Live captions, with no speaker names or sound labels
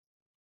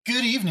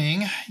Good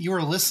evening. You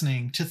are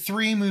listening to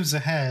Three Moves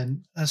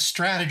Ahead, a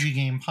strategy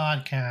game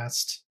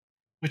podcast,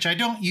 which I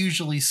don't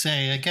usually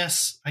say. I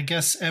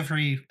guess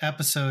every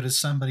episode is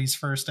somebody's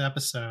first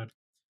episode.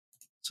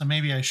 So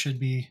maybe I should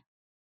be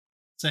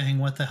saying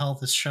what the hell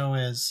this show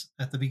is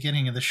at the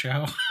beginning of the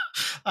show.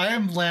 I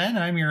am Len,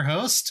 I'm your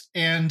host,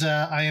 and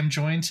I am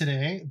joined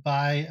today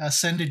by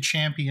Ascended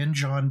Champion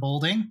John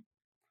Bolding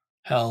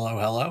Hello,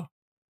 hello.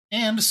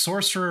 and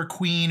Sorcerer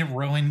Queen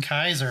Rowan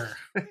Kaiser.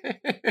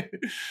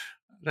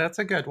 That's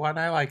a good one.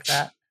 I like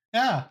that.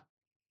 Yeah.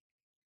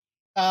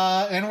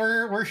 And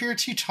we're here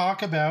to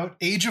talk about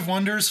Age of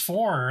Wonders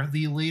 4,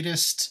 the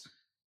latest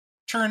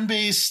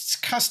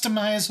turn-based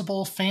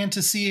customizable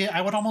fantasy.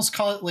 I would almost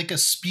call it like a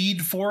speed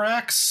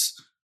 4X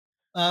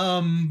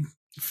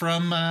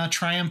from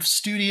Triumph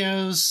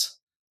Studios.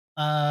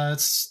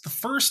 It's the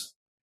first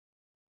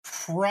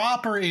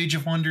proper Age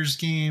of Wonders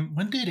game.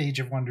 When did Age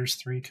of Wonders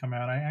 3 come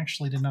out? I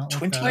actually did not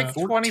look that up.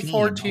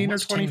 2014 or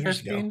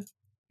 2015.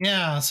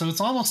 Yeah, so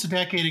it's almost a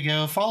decade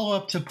ago. Follow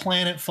up to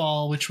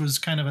Planetfall, which was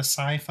kind of a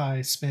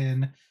sci-fi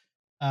spin,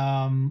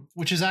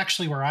 which is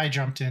actually where I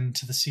jumped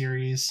into the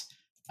series.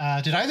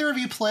 Did either of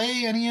you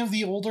play any of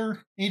the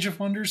older Age of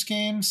Wonders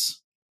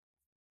games?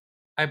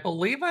 I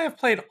believe I have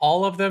played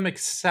all of them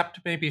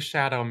except maybe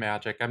Shadow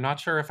Magic. I'm not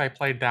sure if I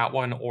played that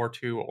one or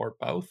two or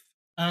both.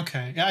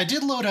 Okay, yeah, I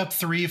did load up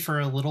 3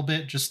 for a little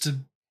bit just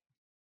to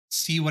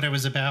see what it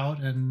was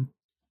about, and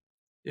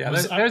yeah,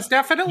 there's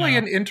definitely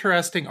an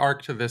interesting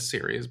arc to this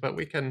series, but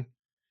we can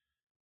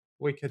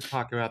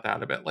talk about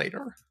that a bit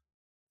later.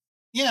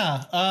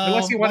 Yeah,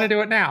 unless you want to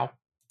do it now.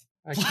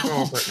 I can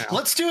go over it now.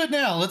 Let's do it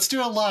now. Let's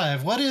do it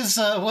live. What is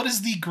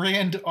the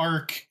grand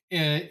arc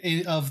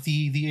of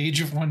the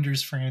Age of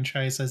Wonders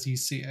franchise as you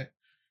see it?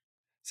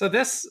 So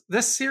this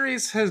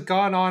series has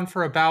gone on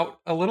for about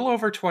a little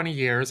over 20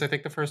 years. I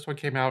think the first one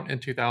came out in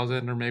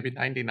 2000 or maybe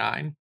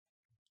 99.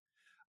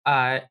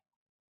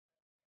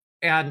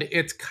 And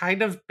it's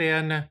kind of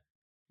been,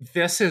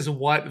 this is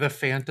what the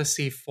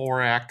Fantasy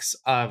 4X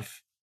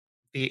of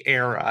the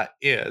era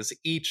is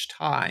each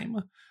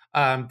time.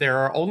 There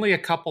are only a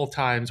couple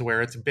times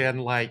where it's been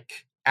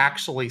like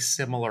actually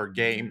similar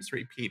games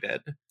repeated.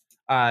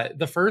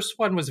 The first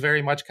one was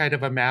very much kind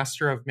of a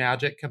Master of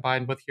Magic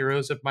combined with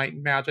Heroes of Might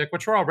and Magic,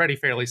 which were already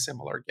fairly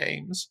similar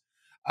games.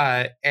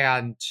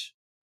 And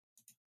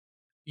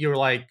you're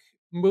like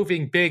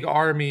moving big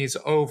armies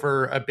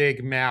over a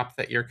big map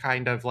that you're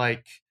kind of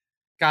like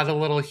got a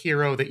little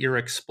hero that you're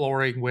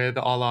exploring with,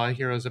 a la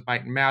Heroes of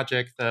Might and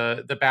Magic.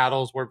 The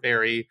battles were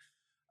very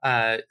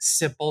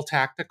simple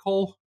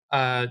tactical.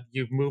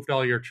 You've moved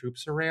all your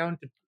troops around.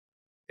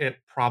 It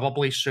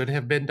probably should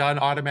have been done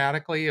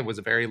automatically. It was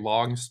a very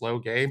long, slow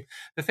game.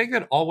 The thing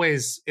that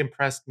always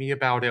impressed me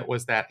about it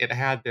was that it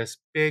had this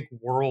big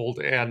world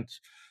and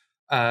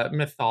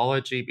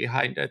mythology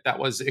behind it that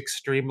was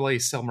extremely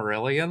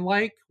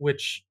Silmarillion-like,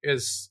 which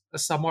is a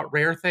somewhat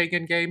rare thing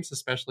in games,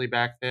 especially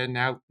back then.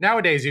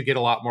 Nowadays, you get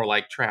a lot more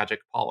like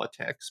tragic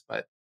politics,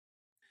 but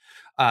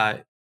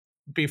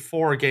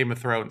before Game of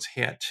Thrones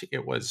hit,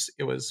 it was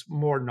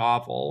more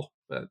novel.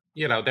 But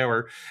there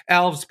were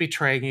elves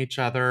betraying each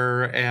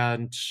other,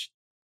 and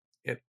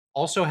it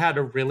also had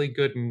a really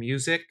good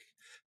music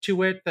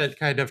to it that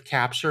kind of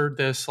captured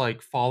this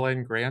like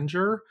fallen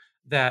grandeur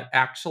that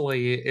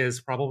actually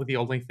is probably the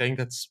only thing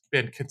that's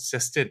been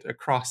consistent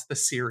across the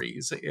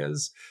series.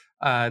 Is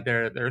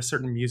there are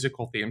certain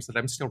musical themes that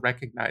I'm still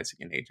recognizing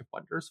in Age of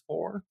Wonders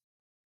 4.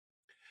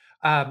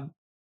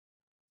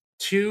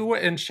 2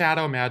 and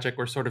Shadow Magic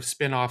were sort of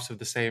spin-offs of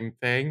the same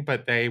thing,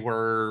 but they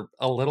were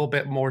a little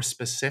bit more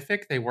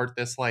specific. They weren't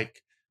this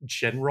like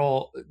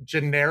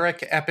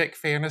generic epic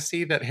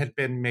fantasy that had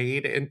been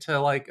made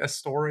into like a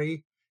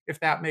story, if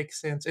that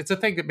makes sense. It's a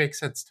thing that makes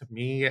sense to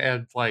me,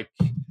 and like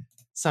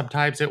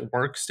sometimes it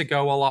works to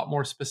go a lot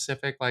more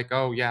specific, like,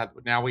 oh yeah,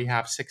 now we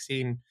have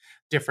 16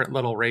 different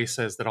little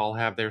races that all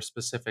have their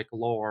specific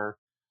lore.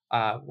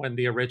 When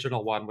the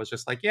original one was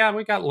just like, yeah,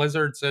 we got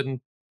lizards and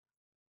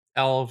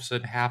elves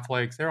and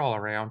halflings, they're all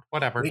around.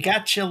 Whatever. We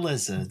got your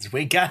lizards.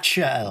 We got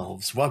your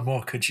elves. What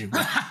more could you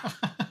want?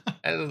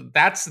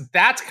 That's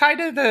kind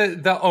of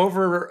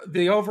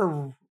the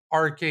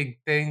overarching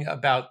thing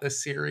about the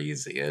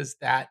series, is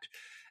that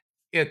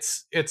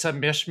it's a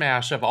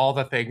mishmash of all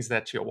the things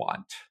that you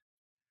want.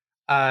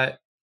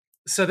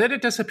 So then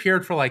it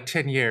disappeared for like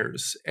 10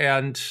 years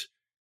and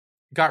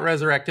got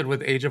resurrected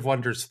with Age of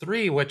Wonders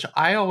 3, which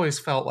I always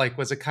felt like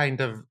was a kind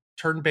of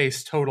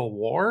turn-based Total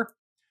War.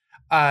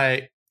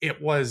 It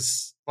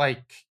was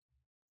like,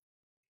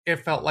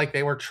 it felt like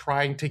they were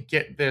trying to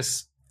get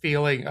this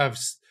feeling of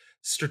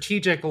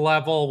strategic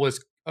level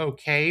was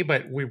okay,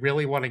 but we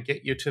really want to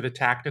get you to the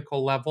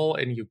tactical level,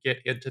 and you get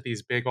into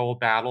these big old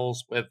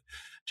battles with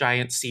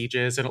giant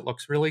sieges, and it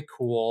looks really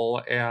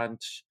cool.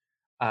 And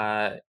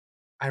I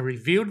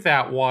reviewed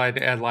that one,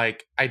 and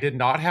like I did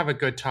not have a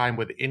good time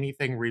with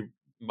anything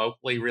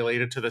remotely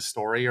related to the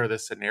story or the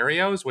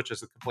scenarios, which is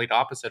the complete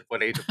opposite of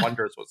what Age of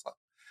Wonders was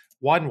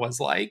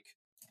like.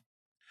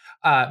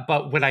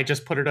 But when I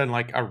just put it in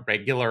like a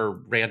regular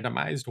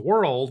randomized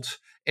world,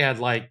 and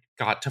like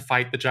got to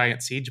fight the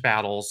giant siege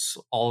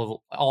battles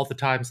all the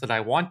times that I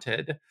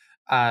wanted,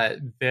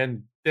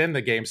 then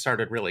the game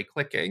started really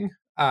clicking.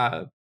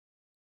 But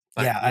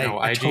Yeah, you know,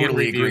 I IGN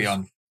totally agree reviews.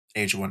 on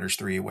Age of Wonders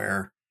 3,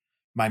 where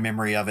my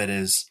memory of it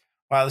is,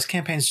 wow, this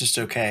campaign's just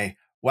okay.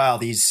 Wow,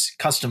 these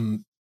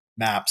custom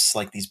maps,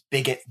 like these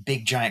big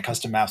giant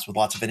custom maps with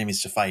lots of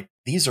enemies to fight,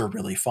 these are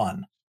really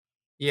fun.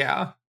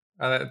 Yeah,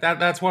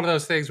 that's one of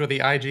those things where the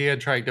IGN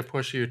trying to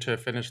push you to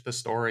finish the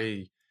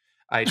story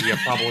idea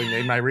probably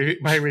made my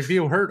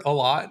review hurt a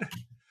lot.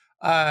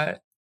 Uh,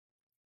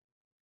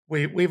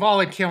 we've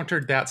all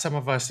encountered that. Some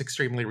of us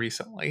extremely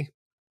recently.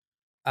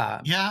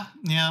 Um, Yeah,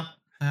 yeah.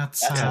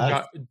 That's That's yeah,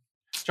 life.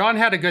 John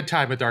had a good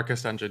time with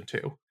Darkest Dungeon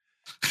too.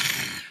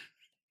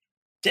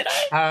 Did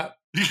I? Uh,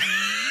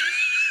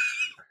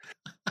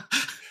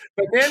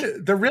 but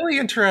then the really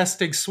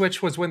interesting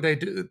switch was when they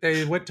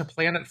went to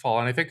Planetfall,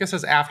 and I think this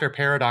is after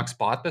Paradox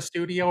bought the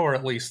studio, or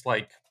at least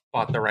like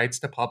bought the rights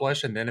to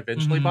publish, and then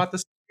eventually Mhm. bought the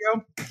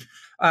studio.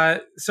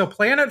 So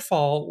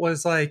Planetfall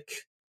was like,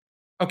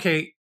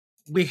 okay,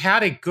 we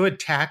had a good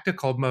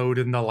tactical mode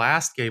in the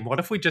last game. What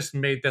if we just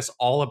made this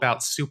all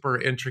about super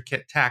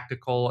intricate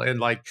tactical and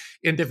like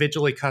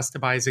individually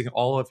customizing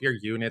all of your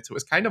units? It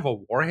was kind of a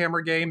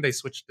Warhammer game. They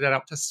switched it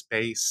out to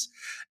space,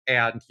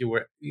 and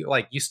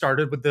you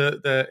started with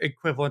the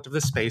equivalent of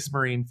the Space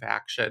Marine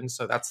faction.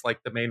 So that's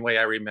like the main way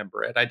I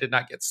remember it. I did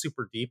not get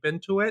super deep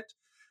into it.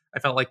 I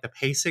felt like the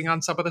pacing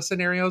on some of the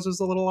scenarios was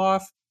a little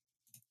off.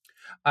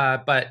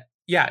 But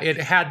yeah, it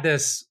had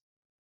this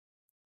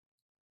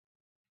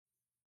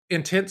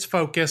intense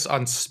focus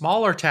on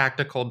smaller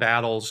tactical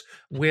battles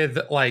with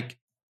like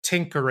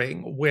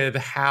tinkering with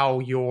how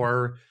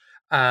your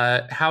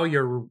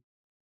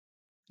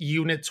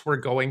units were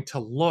going to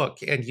look,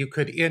 and you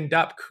could end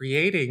up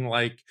creating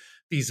like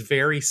these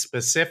very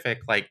specific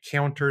like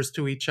counters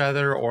to each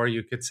other, or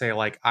you could say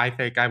like, I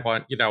think I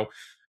want,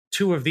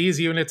 two of these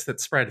units that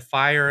spread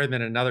fire and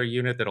then another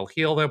unit that'll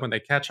heal them when they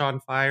catch on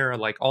fire,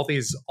 like all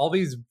these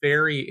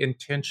very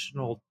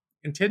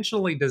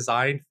intentionally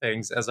designed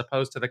things, as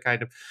opposed to the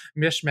kind of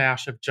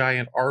mishmash of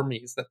giant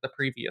armies that the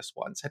previous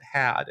ones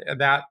had. And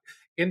that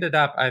ended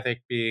up, I think,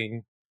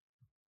 being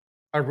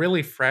a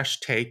really fresh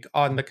take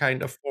on the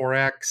kind of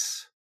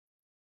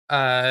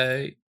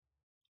uh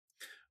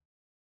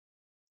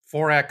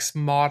 4X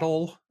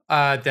model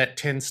that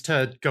tends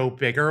to go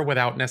bigger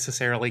without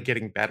necessarily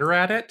getting better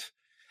at it.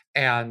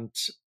 And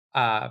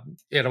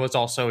it was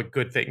also a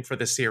good thing for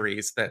the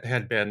series that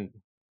had been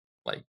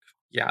like,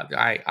 yeah,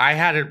 I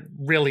hadn't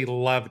really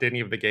loved any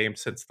of the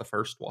games since the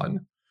first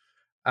one.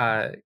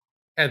 Uh,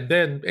 and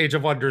then Age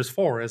of Wonders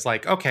 4 is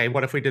like, okay,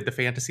 what if we did the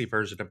fantasy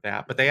version of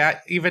that? But they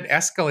even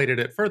escalated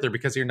it further,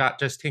 because you're not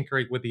just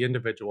tinkering with the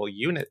individual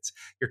units,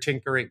 you're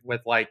tinkering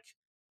with like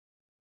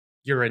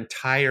your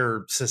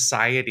entire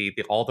society,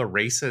 all the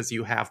races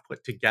you have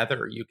put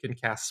together. You can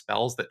cast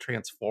spells that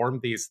transform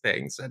these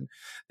things, and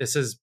this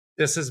is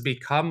this has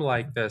become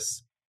like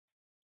this.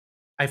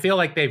 I feel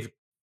like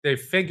they've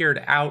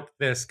figured out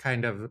this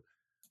kind of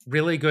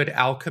really good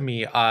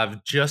alchemy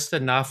of just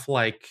enough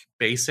like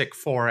basic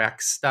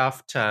 4X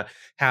stuff to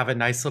have a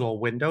nice little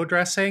window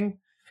dressing,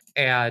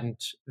 and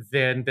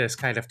then this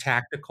kind of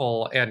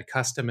tactical and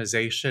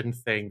customization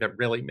thing that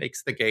really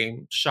makes the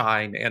game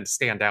shine and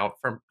stand out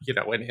from,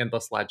 an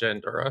Endless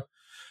Legend or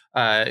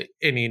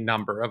any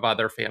number of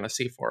other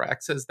fantasy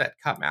 4Xs that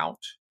come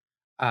out.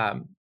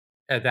 um,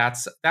 and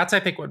that's I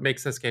think what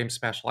makes this game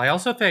special. I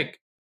also think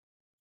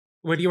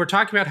when you were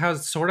talking about how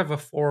it's sort of a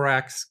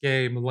 4X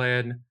game,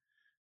 Lynn,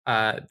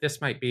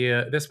 this might be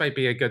a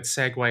good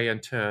segue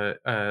into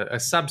a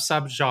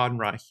sub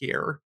genre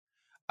here.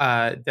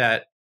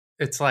 That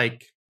it's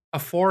like a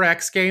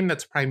 4X game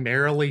that's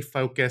primarily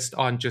focused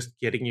on just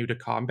getting you to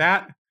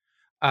combat.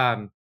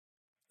 Um,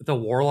 the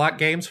Warlock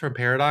games from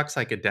Paradox,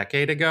 like a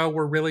decade ago,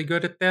 were really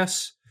good at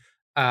this.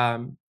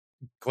 Um,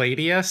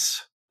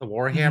 Gladius, the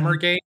Warhammer Mhm.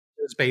 game,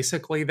 is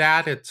basically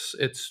that. It's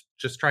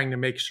just trying to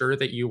make sure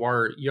that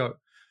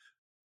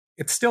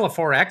it's still a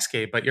 4X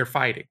game, but you're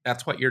fighting.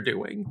 That's what you're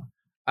doing.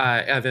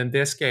 And then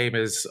this game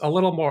is a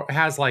little more,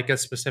 has like a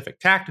specific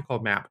tactical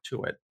map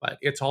to it, but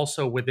it's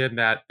also within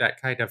that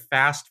kind of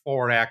fast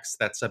 4X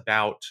that's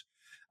about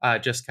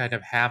just kind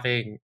of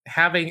having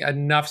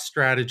enough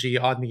strategy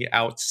on the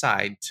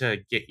outside to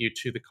get you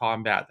to the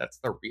combat. That's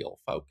the real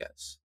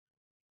focus.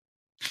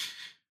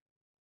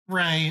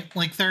 Right.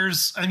 Like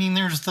there's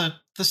the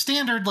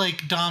standard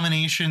like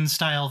domination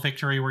style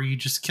victory where you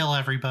just kill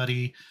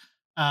everybody.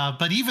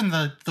 But even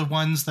the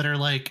ones that are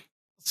like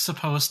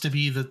supposed to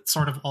be the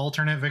sort of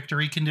alternate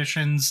victory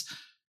conditions,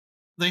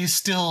 they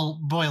still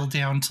boil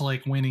down to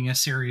like winning a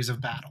series of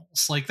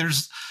battles. Like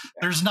there's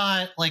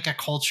not like a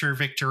culture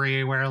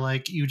victory where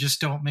like you just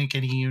don't make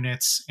any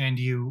units and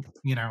you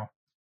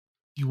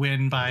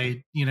win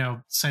by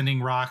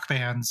sending rock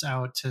bands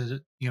out to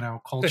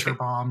culture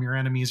bomb your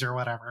enemies or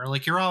whatever.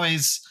 Like you're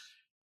always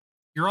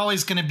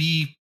going to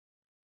be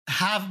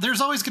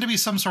there's always going to be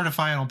some sort of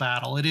final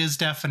battle. It is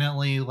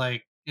definitely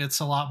like it's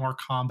a lot more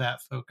combat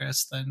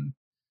focused than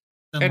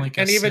and like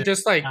a and even sit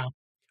just like down.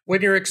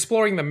 when you're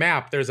exploring the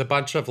map, there's a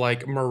bunch of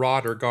like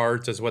marauder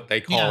guards, is what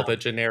they call Yeah. the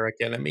generic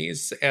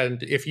enemies.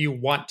 And if you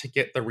want to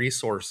get the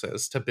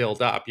resources to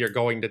build up, you're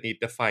going to need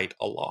to fight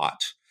a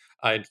lot.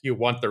 And you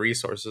want the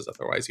resources,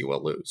 otherwise you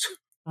will lose.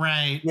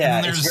 Right. And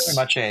Yeah, then it's very there's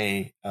much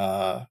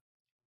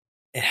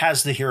it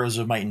has the Heroes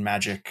of Might and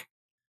Magic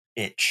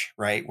itch,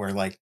 right? Where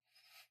like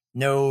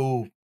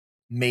no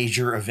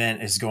major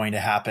event is going to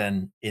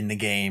happen in the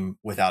game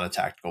without a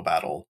tactical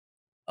battle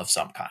of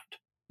some kind.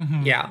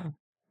 mhm. Yeah.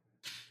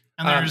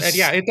 And And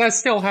yeah, it does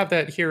still have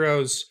that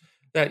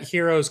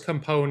heroes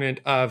component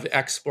of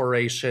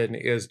exploration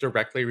is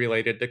directly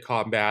related to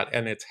combat,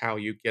 and it's how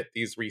you get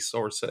these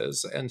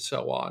resources and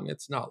so on.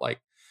 It's not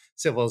like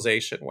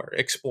Civilization, where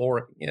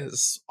exploring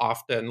is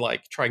often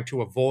like trying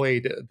to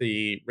avoid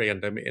the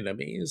random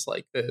enemies.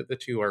 Like the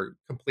two are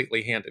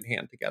completely hand in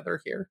hand together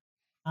here.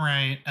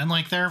 right. And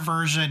like their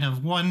version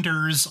of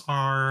wonders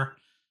are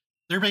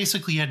they're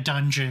basically a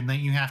dungeon that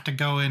you have to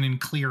go in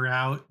and clear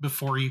out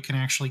before you can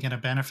actually get a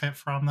benefit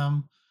from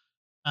them.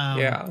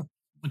 Yeah.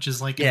 Which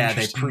is like Yeah,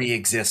 they interesting.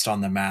 pre-exist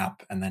on the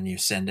map, and then you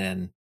send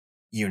in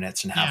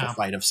units and have Yeah. a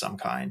fight of some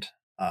kind.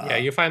 Yeah,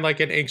 you find like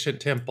an ancient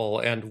temple,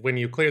 and when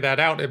you clear that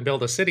out and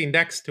build a city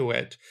next to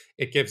it,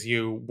 it gives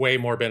you way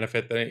more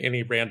benefit than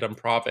any random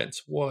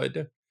province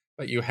would.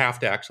 But you have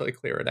to actually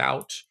clear it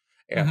out.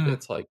 And Mhm.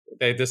 it's like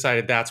they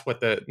decided that's what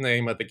the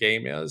name of the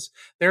game is.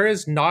 There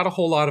is not a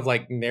whole lot of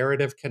like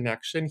narrative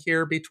connection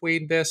here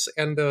between this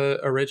and the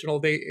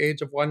original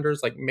Age of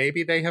Wonders. Like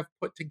maybe they have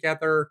put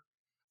together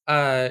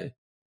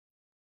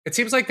it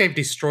seems like they've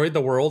destroyed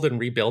the world and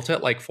rebuilt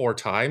it like 4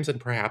 times,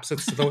 and perhaps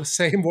it's the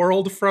same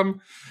world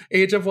from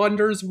Age of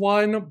Wonders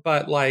 1,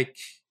 but like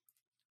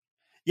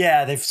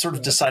Yeah, they've sort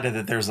of decided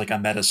that there's like a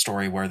meta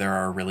story where there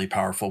are really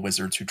powerful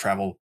wizards who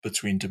travel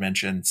between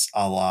dimensions,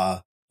 a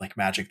la like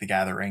Magic the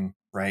Gathering,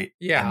 right?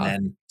 Yeah. And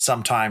then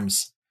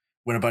sometimes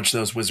when a bunch of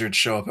those wizards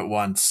show up at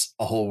once,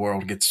 a whole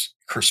world gets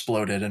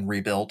exploded and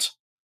rebuilt.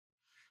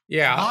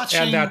 Yeah,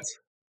 Watching, and that's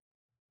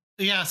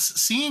yes,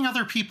 seeing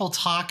other people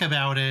talk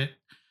about it,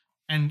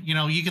 and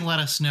you can let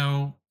us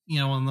know,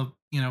 in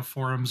the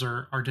forums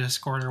or our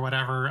Discord or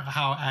whatever,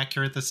 how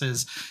accurate this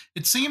is.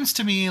 It seems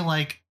to me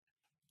like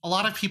a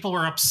lot of people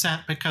were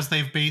upset because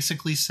they've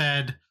basically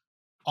said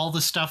all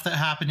the stuff that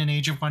happened in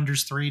Age of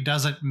Wonders 3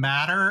 doesn't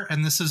matter,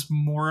 and this is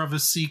more of a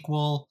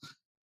sequel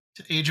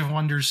to Age of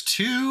Wonders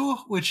 2,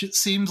 which it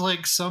seems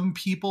like some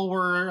people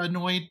were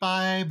annoyed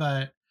by,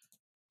 but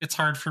it's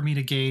hard for me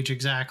to gauge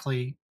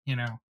exactly,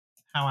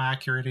 how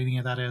accurate any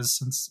of that is,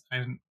 since I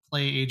didn't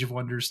play Age of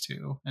Wonders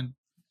 2. And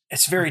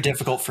It's very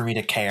difficult for me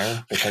to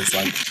care because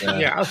like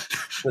yeah.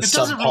 the it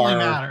doesn't really subpar,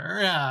 matter.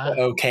 Yeah.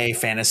 okay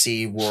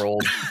fantasy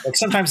world, like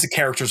sometimes the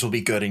characters will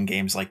be good in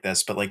games like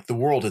this, but like the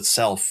world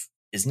itself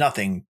is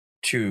nothing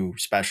too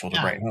special to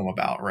Yeah. write home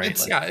about, right?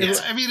 It's, Like,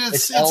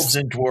 it's elves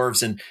and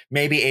dwarves, and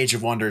maybe Age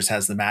of Wonders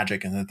has the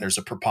magic and that there's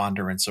a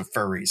preponderance of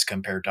furries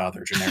compared to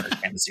other generic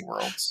fantasy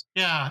worlds.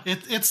 Yeah,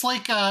 it's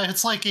like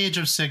Age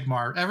of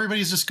Sigmar.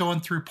 Everybody's just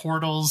going through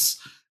portals.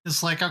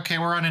 It's like, okay,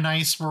 we're on an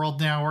ice world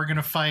now. We're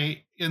gonna fight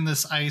in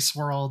this ice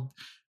world,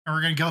 and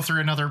we're gonna go through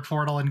another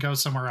portal and go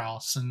somewhere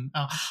else. And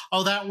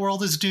that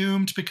world is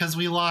doomed because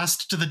we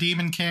lost to the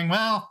Demon King.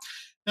 Well,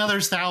 now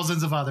there's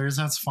thousands of others.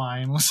 That's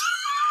fine.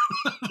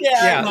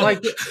 Yeah,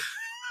 like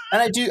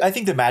and I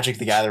think the Magic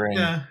the Gathering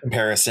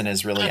comparison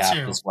is really apt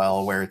as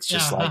well, where it's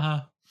just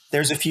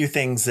there's a few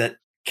things that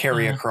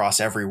carry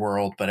across every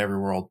world, but every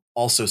world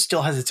also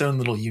still has its own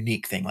little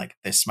unique thing. Like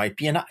this might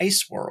be an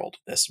ice world.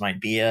 This might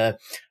be a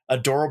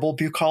adorable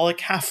bucolic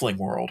halfling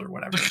world or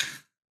whatever.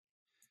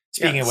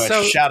 Speaking of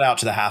which, shout out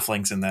to the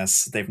halflings in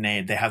this.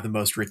 They have the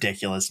most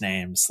ridiculous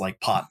names, like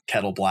Pot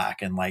Kettle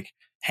Black and like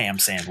Ham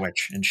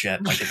Sandwich and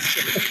shit. Like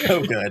it's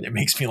so good. It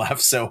makes me laugh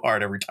so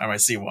hard every time I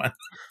see one.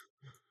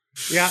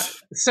 Yeah,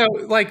 so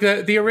like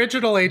the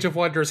original Age of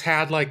Wonders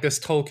had like this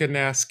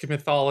Tolkien-esque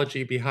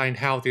mythology behind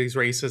how these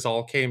races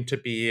all came to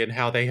be and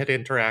how they had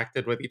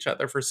interacted with each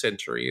other for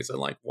centuries, and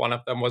like one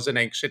of them was an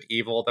ancient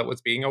evil that was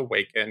being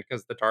awakened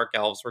because the dark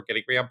elves were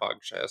getting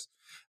rambunctious.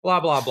 Blah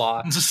blah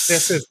blah.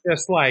 This is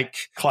just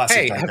like,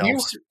 classic. Hey,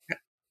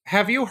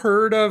 have you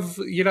heard of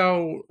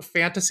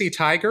fantasy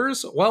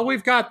tigers? Well,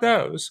 we've got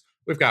those.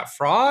 We've got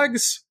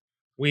frogs.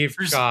 We've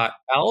got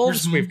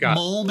elves. We've got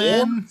mole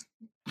men.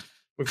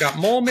 We've got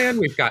mole men,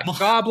 we've got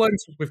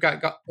goblins, we've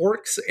got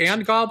orcs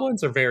and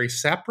goblins are very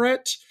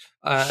separate.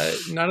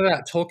 None of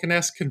that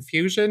Tolkien-esque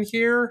confusion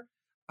here.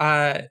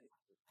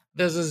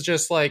 This is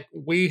just like,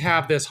 we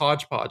have this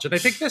hodgepodge. And I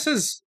think this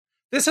is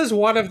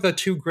one of the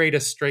 2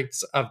 greatest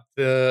strengths of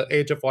the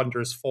Age of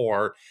Wonders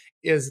 4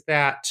 is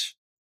that,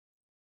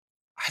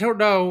 I don't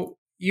know,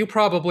 you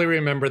probably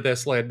remember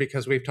this, Lynn,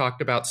 because we've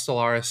talked about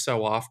Stellaris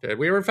so often.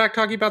 We were, in fact,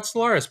 talking about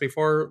Stellaris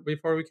before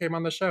we came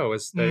on the show,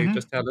 as they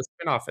just had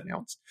a spinoff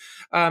announced.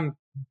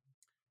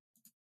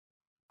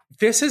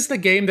 This is the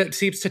game that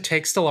seems to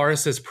take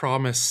Stellaris'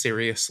 promise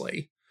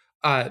seriously.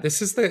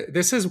 This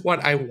is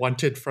what I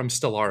wanted from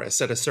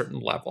Stellaris at a certain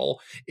level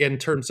in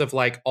terms of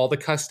like all the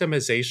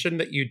customization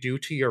that you do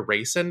to your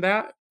race in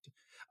that.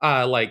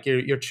 Like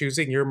you're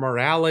choosing your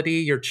morality,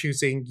 you're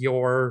choosing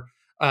your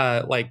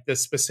like the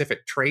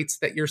specific traits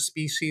that your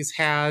species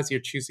has, you're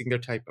choosing their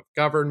type of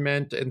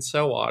government, and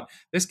so on.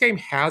 This game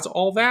has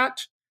all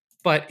that,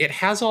 but it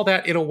has all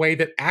that in a way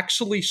that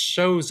actually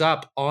shows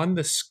up on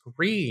the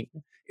screen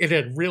in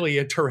a really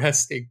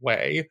interesting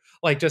way,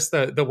 like just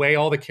the way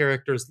all the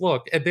characters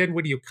look. And then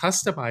when you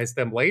customize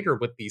them later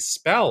with these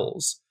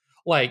spells,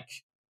 like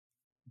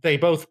they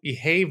both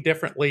behave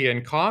differently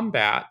in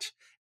combat,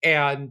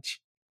 and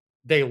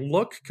they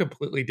look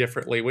completely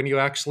differently when you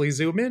actually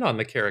zoom in on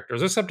the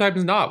characters, or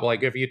sometimes not.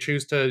 Like if you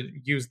choose to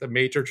use the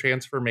major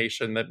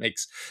transformation that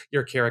makes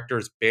your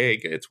characters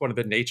big, it's one of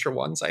the nature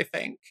ones, I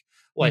think.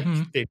 Like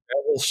Mm-hmm. they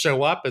will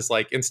show up as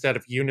like instead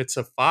of units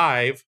of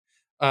 5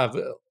 of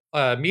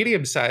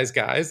medium-sized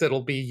guys,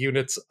 it'll be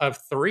units of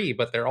 3,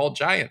 but they're all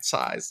giant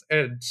size,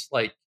 and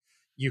like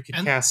you can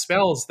And cast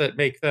spells that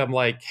make them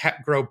like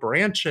grow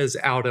branches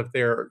out of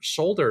their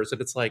shoulders. And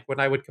it's like when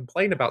I would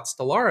complain about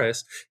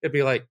Stellaris, it'd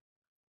be like,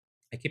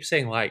 I keep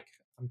saying like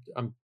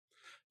I'm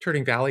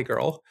turning Valley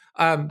Girl.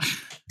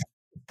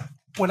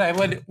 When I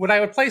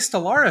would play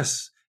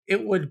Stellaris,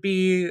 it would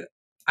be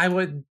I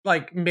would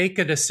like make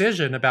a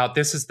decision about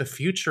this is the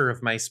future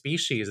of my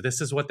species. This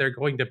is what they're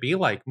going to be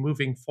like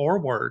moving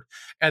forward.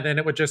 And then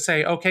it would just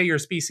say, okay, your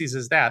species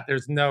is that.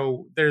 There's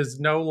no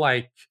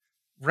like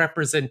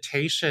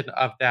representation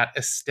of that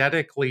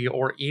aesthetically,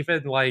 or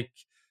even like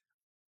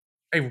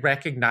a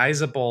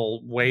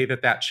recognizable way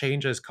that that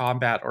changes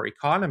combat or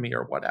economy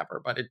or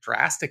whatever, but it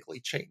drastically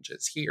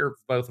changes here,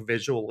 both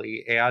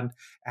visually and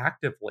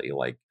actively.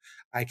 Like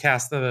I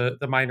cast the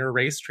minor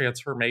race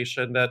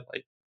transformation that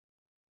like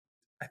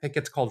I think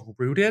it's called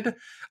Rooted,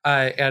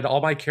 and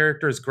all my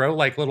characters grow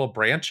like little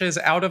branches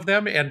out of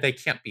them, and they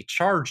can't be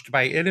charged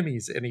by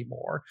enemies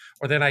anymore.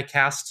 Or then I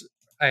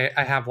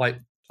have like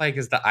playing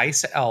as the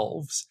Ice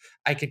Elves.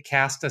 I could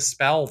cast a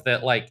spell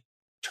that like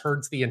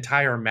turns the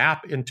entire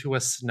map into a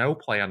snow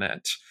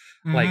planet,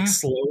 like mm-hmm.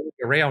 slowly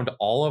around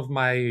Love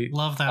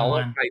that all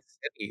of one. my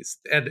cities,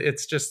 and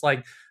it's just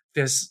like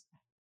this.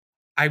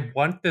 I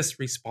want this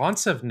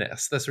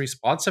responsiveness. This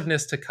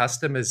responsiveness to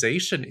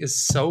customization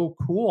is so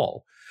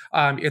cool.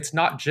 It's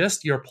not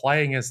just you're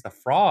playing as the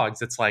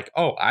frogs. It's like,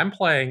 oh, I'm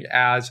playing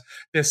as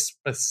this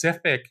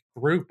specific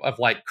group of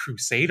like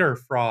crusader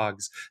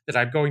frogs that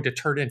I'm going to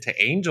turn into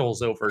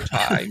angels over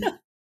time.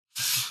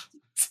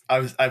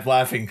 I'm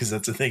laughing because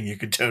that's a thing you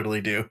could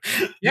totally do.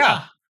 Yeah.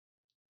 Yeah.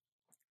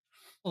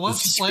 Well,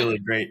 This is really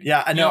great.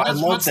 Yeah, I know. I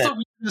love what's that.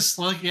 the weirdest?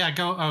 Like, yeah,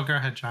 go. Oh, go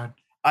ahead, John.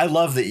 I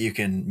love that you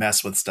can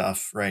mess with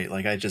stuff, right?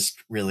 Like I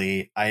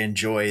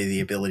enjoy the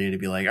ability to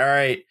be like, all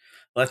right,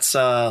 let's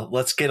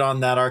get on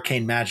that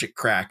arcane magic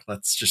crack.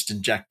 Let's just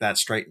inject that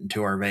straight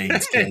into our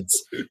veins,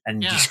 kids,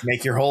 and Yeah. just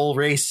make your whole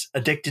race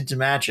addicted to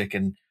magic.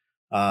 And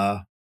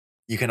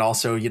you can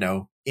also,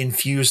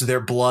 infuse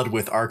their blood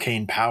with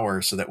arcane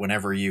power so that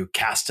whenever you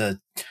cast a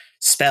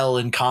spell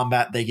in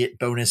combat, they get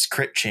bonus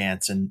crit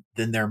chance, and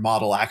then their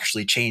model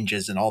actually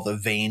changes and all the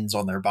veins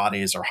on their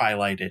bodies are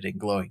highlighted and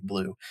glowing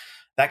blue.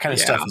 That kind of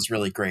Yeah. stuff is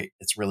really great.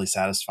 It's really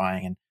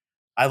satisfying. And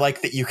I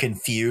like that you can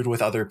feud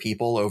with other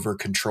people over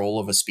control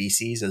of a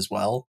species as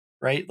well,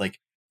 right? Like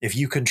if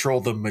you control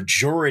the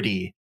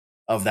majority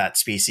of that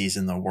species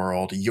in the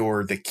world,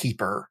 you're the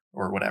keeper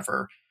or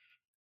whatever.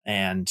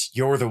 And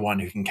you're the one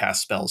who can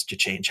cast spells to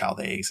change how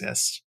they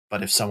exist.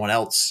 But if someone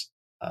else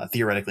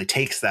theoretically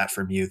takes that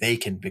from you, they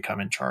can become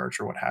in charge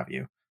or what have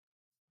you.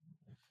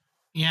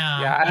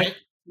 Yeah.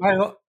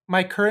 Yeah,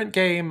 my current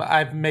game,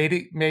 I've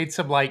made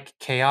some like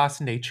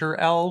chaos nature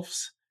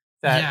elves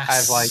that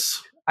Yes.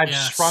 I've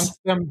shrunk Yes.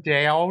 them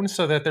down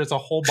so that there's a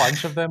whole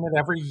bunch of them in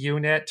every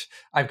unit.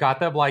 I've got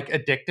them like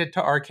addicted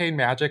to arcane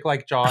magic,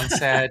 like John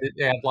said,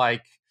 and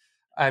like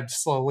I'm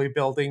slowly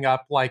building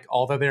up like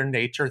all of their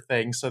nature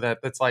things so that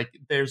it's like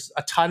there's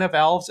a ton of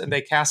elves and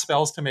they cast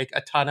spells to make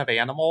a ton of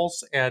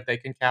animals, and they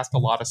can cast a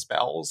lot of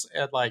spells,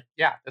 and like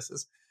yeah, this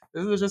is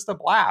just a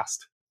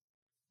blast.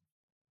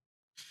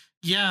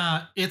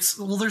 Yeah.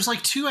 There's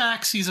like two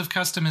axes of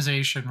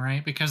customization,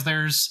 right? Because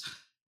there's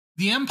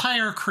the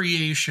Empire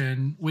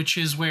creation, which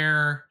is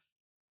where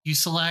you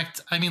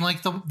select. I mean,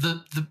 like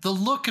the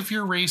look of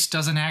your race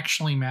doesn't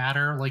actually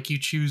matter. Like you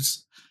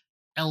choose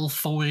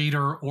elfoid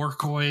or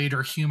orcoid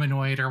or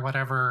humanoid or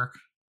whatever,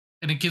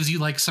 and it gives you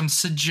like some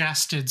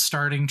suggested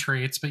starting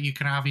traits, but you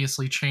can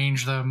obviously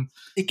change them.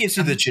 It gives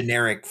you the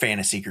generic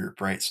fantasy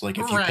group, right? So like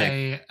if you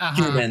pick Right.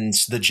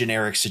 humans, the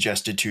generic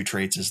suggested 2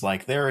 traits is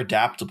like they're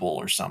adaptable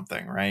or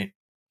something, right?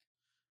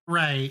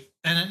 Right.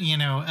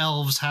 And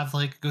elves have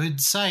like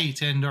good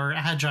sight and or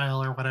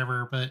agile or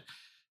whatever, but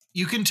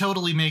you can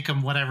totally make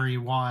them whatever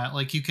you want.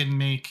 Like you can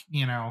make,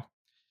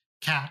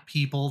 cat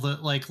people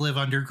that like live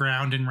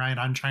underground and ride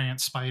on giant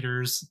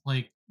spiders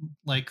like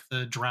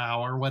the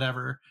drow or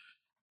whatever.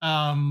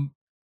 And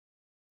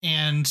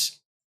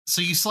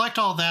so you select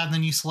all that, and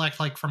then you select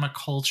like from a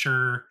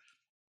culture,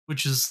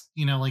 which is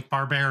like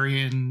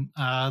barbarian.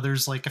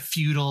 There's like a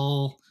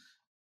feudal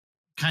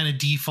kind of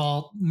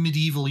default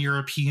medieval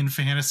European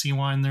fantasy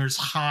one. There's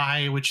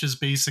high, which is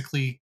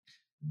basically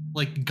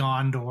like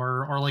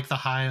Gondor, or like the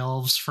High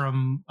Elves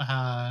from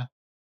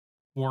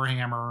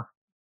Warhammer.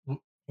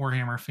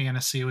 Warhammer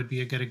Fantasy would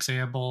be a good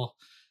example.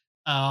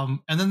 And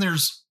then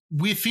there's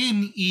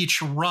within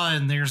each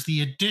run, there's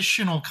the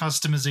additional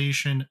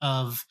customization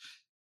of,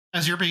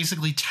 as you're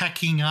basically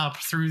teching up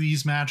through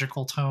these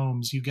magical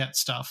tomes, you get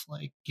stuff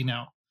like,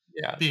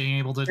 Yeah. being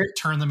able to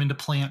turn them into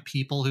plant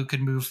people who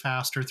can move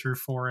faster through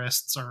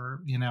forests,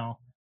 or,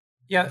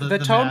 Yeah, the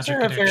tomes magic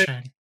are a very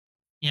addiction.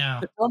 Yeah.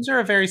 the tomes are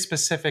a very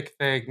specific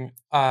thing,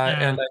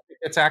 Yeah. and I think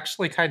it's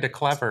actually kind of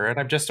clever. And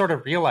I'm just sort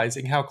of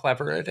realizing how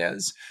clever it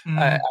is as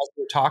Mm,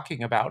 we're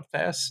talking about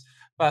this.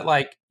 But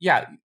like,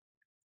 yeah,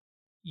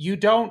 you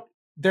don't.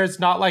 There's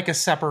not like a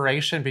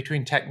separation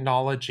between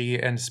technology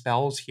and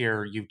spells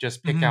here. You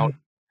just pick out mm,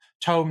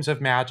 tomes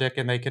of magic,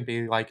 and they can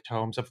be like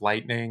tomes of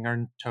lightning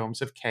or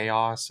tomes of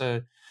chaos.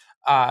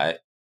 Uh,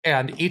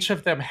 and each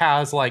of them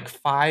has like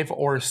 5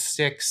 or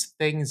 6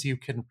 things you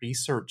can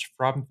research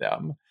from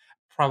them.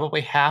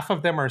 Probably half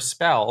of them are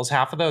spells.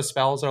 Half of those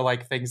spells are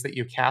like things that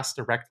you cast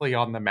directly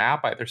on the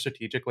map, either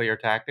strategically or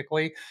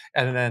tactically.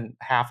 And then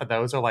half of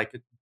those are like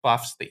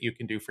buffs that you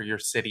can do for your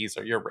cities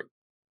or your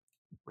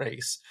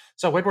race.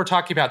 So when we're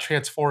talking about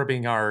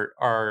transforming our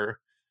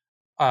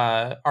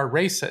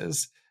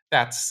races,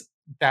 that's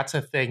that's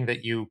a thing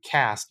that you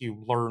cast.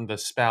 You learn the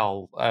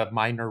spell,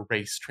 minor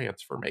race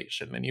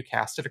transformation, and you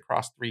cast it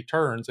across 3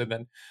 turns, and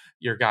then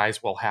your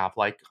guys will have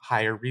like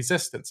higher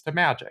resistance to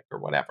magic or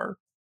whatever.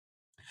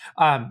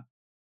 Um,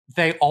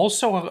 they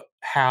also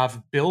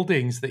have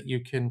buildings that you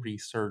can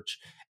research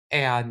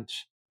and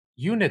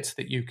units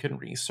that you can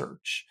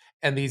research.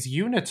 And these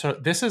units are,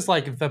 this is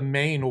like the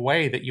main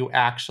way that you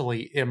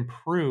actually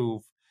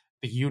improve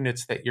the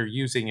units that you're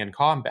using in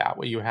combat,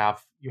 where you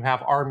have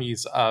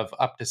armies of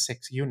up to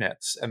 6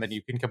 units, and then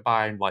you can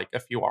combine like a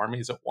few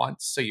armies at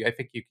once. So I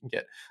think you can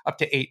get up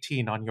to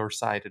 18 on your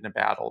side in a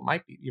battle. It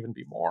might even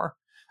be more.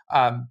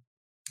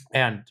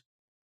 And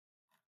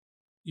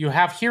you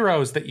have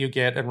heroes that you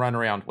get and run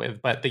around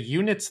with, but the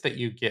units that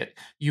you get,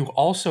 you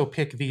also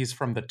pick these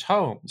from the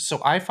tomes.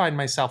 So I find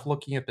myself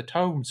looking at the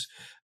tomes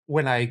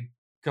when I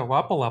go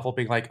up a level,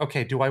 being like,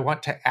 okay, do I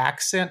want to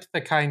accent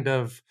the kind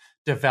of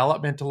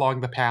development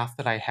along the path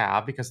that I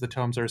have? Because the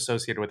tomes are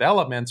associated with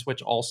elements,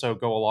 which also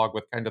go along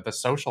with kind of the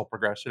social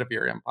progression of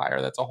your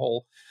empire. That's a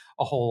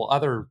whole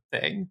other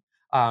thing.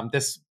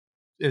 This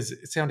is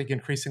sounding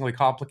increasingly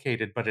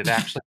complicated, but it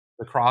actually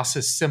across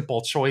as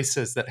simple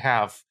choices that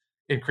have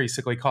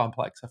increasingly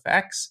complex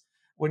effects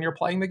when you're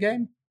playing the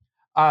game.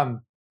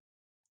 Um,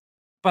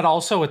 but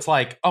also, it's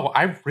like, oh,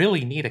 I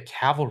really need a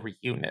cavalry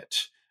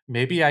unit.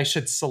 Maybe I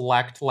should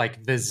select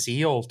like the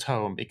Zeal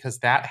tome because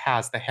that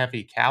has the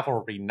heavy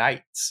cavalry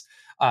knights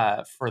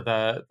for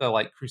the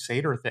like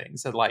Crusader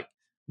things. And like,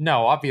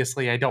 no,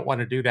 obviously, I don't want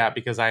to do that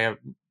because I have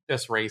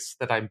this race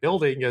that I'm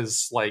building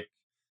is like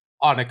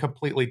on a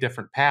completely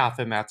different path,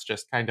 and that's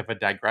just kind of a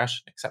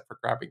digression, except for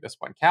grabbing this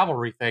one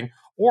cavalry thing.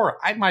 Or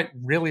I might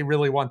really,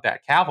 really want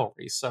that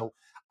cavalry. So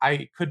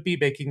I could be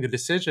making the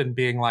decision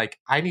being like,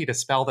 I need a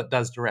spell that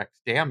does direct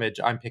damage.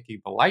 I'm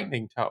picking the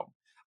lightning tome.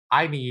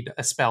 I need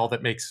a spell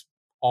that makes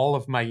all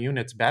of my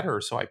units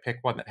better. So I pick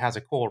one that has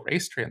a cool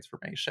race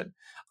transformation.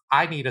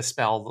 I need a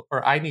spell,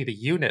 or I need a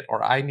unit,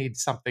 or I need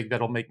something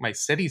that'll make my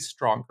city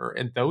stronger.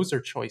 And those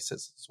are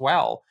choices as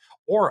well.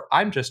 Or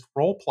I'm just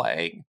role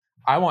playing.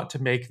 I want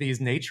to make these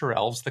nature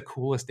elves the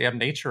coolest damn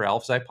nature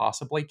elves I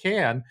possibly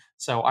can.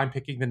 So I'm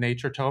picking the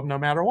nature tome no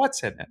matter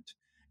what's in it.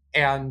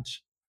 And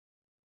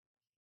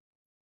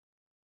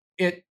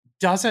it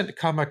doesn't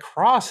come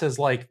across as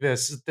like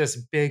this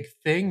big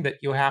thing that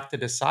you have to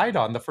decide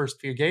on. The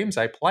first few games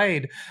I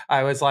played,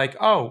 I was like,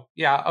 oh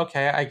yeah,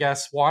 okay, I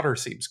guess water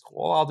seems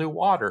cool, I'll do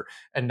water.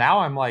 And now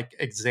I'm like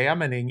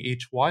examining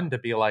each one to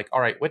be like, all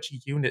right, which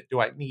unit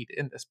do I need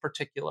in this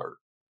particular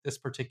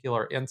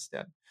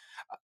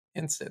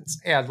instance.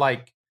 And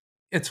like,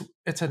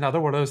 it's another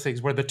one of those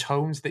things where the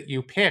tones that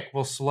you pick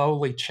will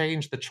slowly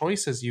change the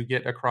choices you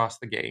get across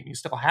the game. You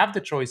still have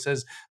the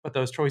choices, but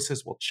those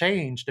choices will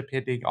change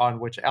depending on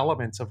which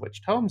elements of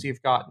which tones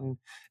you've gotten.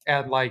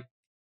 And like,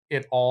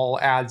 it all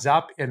adds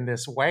up in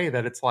this way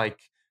that it's like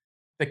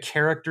the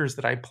characters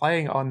that I'm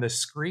playing on the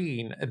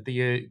screen,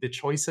 the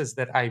choices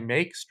that I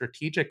make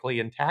strategically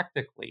and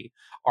tactically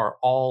are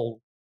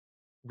all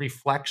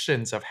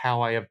reflections of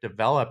how I have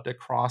developed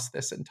across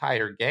this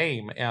entire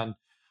game. And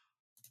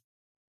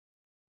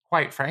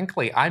quite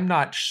frankly, I'm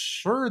not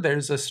sure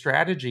there's a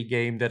strategy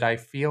game that I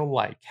feel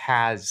like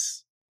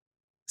has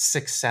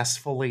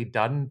successfully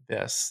done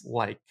this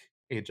like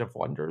Age of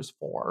Wonders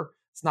 4.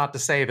 It's not to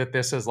say that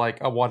this is like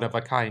a one of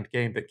a kind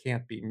game that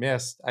can't be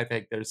missed. I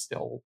think there's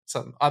still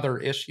some other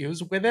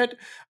issues with it,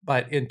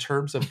 but in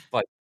terms of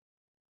like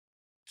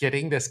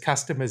getting this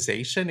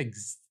customization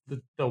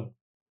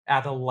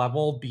at a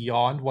level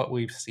beyond what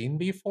we've seen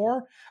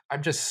before,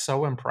 I'm just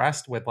so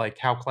impressed with like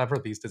how clever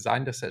these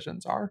design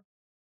decisions are.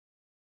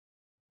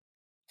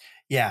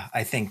 Yeah,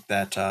 I think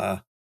that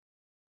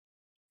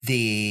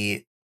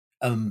the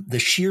the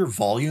sheer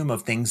volume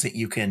of things that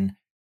you can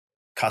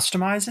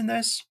customize in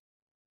this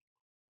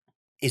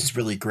is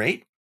really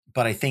great.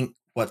 But I think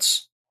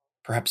what's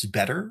perhaps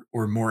better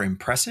or more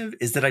impressive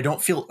is that I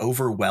don't feel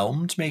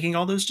overwhelmed making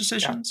all those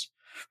decisions,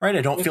 right?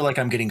 I don't feel like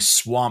I'm getting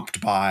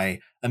swamped by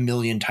a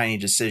million tiny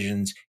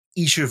decisions,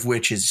 each of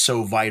which is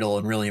so vital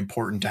and really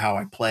important to how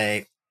I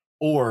play,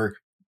 or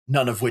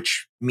none of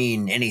which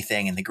mean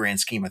anything in the grand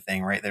scheme of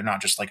thing, right? They're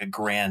not just like a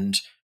grand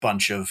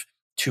bunch of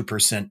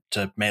 2%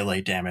 to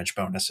melee damage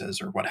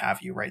bonuses or what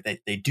have you, right?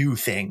 They do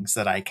things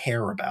that I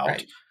care about.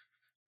 Right.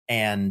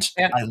 And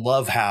I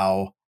love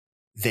how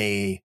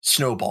they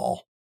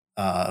snowball,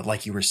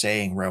 like you were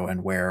saying,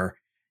 Rowan, where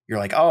you're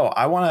like, oh,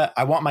 I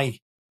want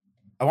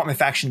my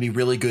faction to be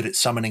really good at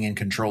summoning and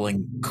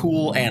controlling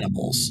cool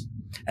animals.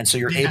 And so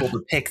you're able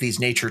to pick these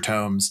nature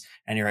tomes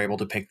and you're able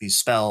to pick these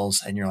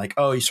spells. And you're like,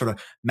 oh, you sort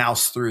of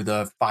mouse through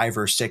the 5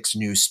 or 6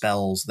 new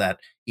spells that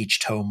each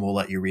tome will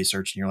let you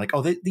research. And you're like,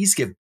 oh, these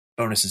give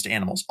bonuses to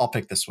animals. I'll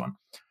pick this one.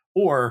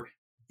 Or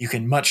you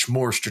can much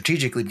more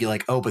strategically be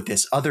like, oh, but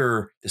this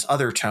other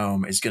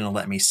tome is going to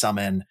let me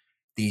summon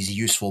these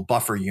useful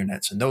buffer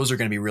units. And those are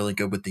going to be really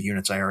good with the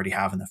units I already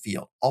have in the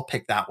field. I'll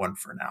pick that one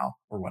for now,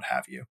 or what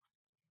have you.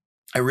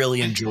 I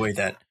really enjoy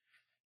that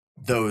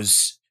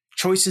those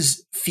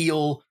choices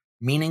feel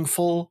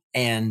meaningful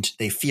and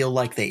they feel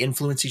like they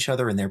influence each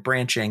other and they're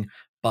branching,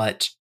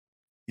 but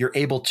you're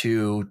able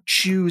to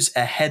choose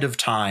ahead of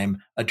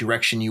time a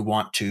direction you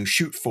want to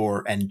shoot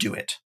for and do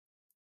it.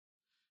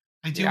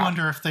 I do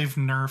wonder if they've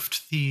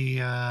nerfed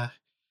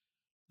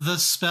the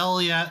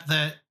spell yet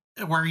that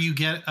where you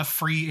get a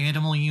free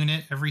animal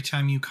unit every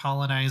time you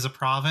colonize a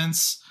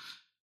province.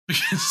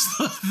 Because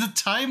the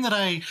time that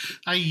I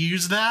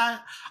used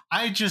that,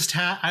 I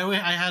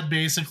had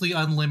basically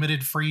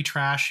unlimited free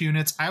trash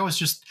units. I was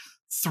just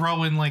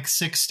throwing like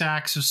 6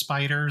 stacks of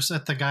spiders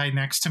at the guy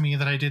next to me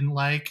that I didn't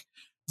like.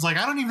 It's like,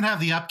 I don't even have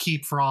the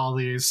upkeep for all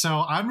these,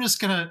 so I'm just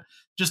gonna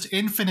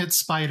infinite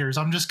spiders.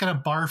 I'm just gonna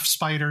barf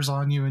spiders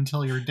on you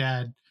until you're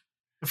dead.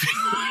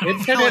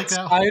 Infinite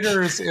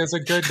Spiders is a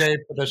good name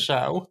for the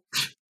show.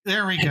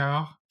 There we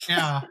go.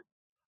 Yeah.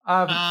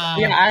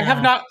 I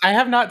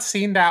have not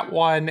seen that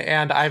one,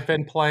 and I've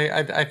been playing.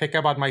 I think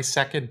I'm on my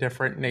second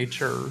different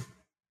nature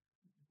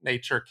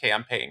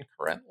campaign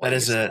currently. That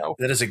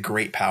is a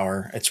great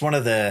power. It's one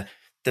of the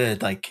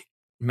like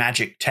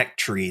magic tech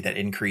tree that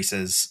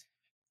increases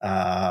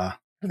the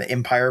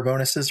empire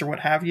bonuses or what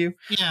have you.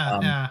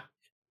 Yeah.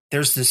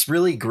 There's this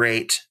really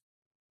great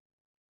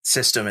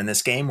system in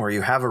this game where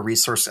you have a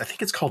resource. I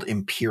think it's called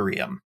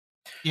Imperium.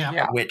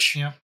 Which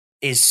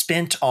is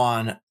spent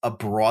on a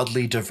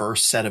broadly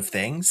diverse set of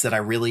things that I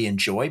really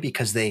enjoy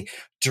because they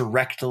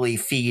directly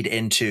feed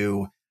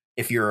into,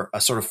 if you're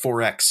a sort of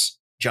 4X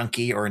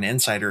junkie or an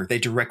insider, they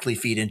directly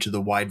feed into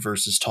the wide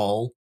versus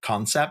tall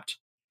concept,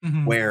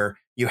 where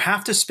you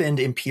have to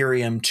spend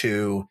Imperium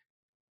to,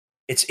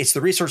 it's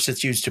the resource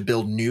that's used to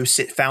build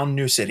found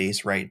new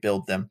cities, right?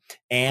 Build them.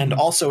 And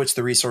also it's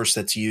the resource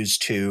that's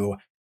used to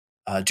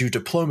do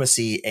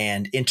diplomacy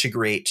and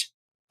integrate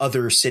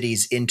other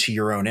cities into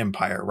your own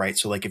empire, right?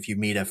 So like if you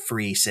meet a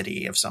free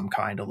city of some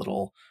kind, a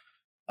little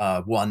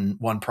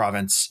one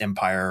province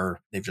empire,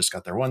 they've just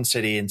got their one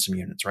city and some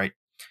units, right?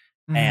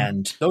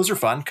 And those are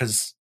fun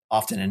because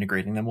often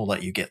integrating them will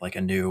let you get like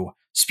a new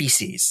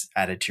species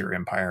added to your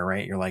empire,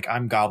 right? You're like,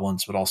 I'm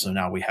goblins, but also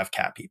now we have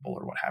cat people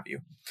or what have you.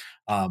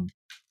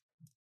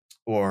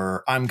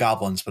 Or I'm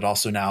goblins, but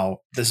also now,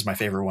 this is my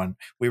favorite one.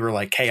 We were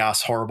like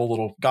chaos, horrible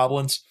little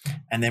goblins.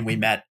 And then we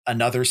met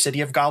another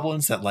city of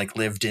goblins that like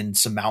lived in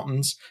some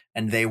mountains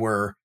and they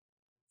were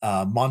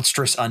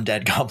monstrous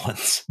undead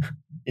goblins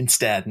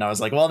instead. And I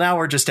was like, well, now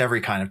we're just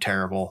every kind of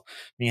terrible,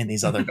 me and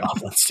these other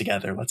goblins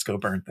together. Let's go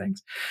burn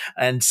things.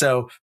 And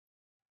so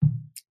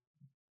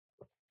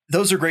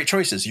those are great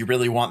choices. You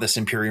really want this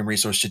Imperium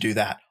resource to do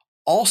that.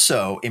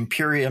 Also,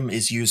 Imperium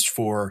is used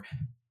for,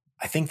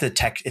 I think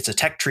it's a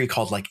tech tree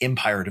called like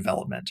empire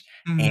development.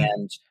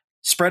 And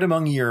spread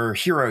among your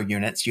hero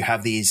units, you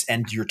have these,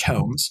 and your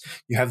tomes,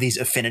 you have these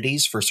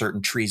affinities for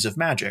certain trees of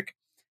magic.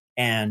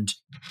 And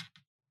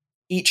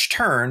each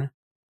turn,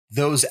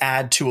 those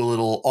add to a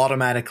little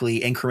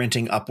automatically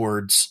incrementing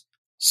upwards,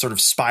 sort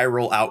of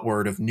spiral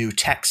outward of new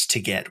text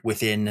to get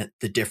within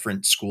the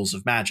different schools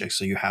of magic.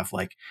 So you have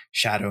like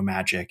shadow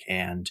magic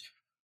and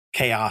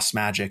chaos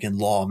magic and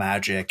law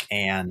magic,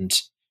 and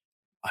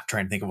I'm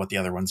trying to think of what the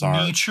other ones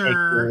are.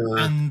 Nature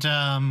and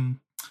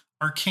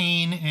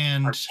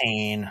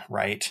arcane,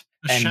 right?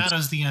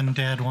 Shadow's the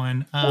undead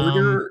one.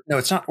 Order? No,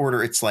 it's not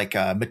order. It's like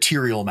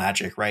material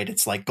magic, right?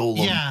 It's like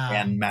golem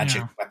and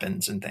magic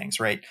weapons and things,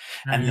 right?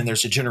 And then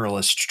there's a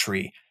generalist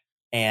tree.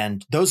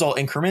 And those all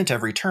increment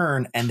every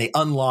turn, and they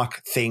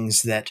unlock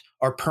things that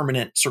are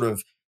permanent sort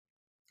of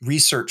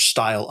research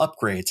style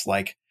upgrades.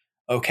 Like,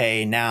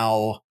 okay,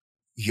 now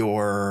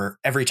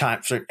every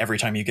time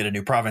you get a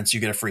new province, you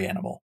get a free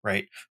animal,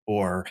 right?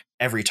 Or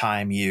every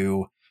time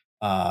you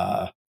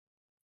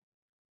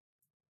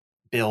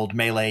build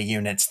melee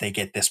units, they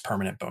get this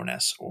permanent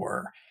bonus,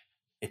 or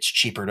it's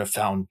cheaper to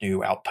found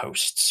new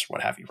outposts,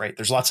 what have you, right?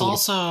 There's lots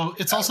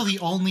it's also the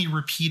only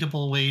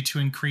repeatable way to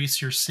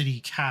increase your city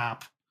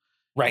cap.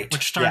 Right.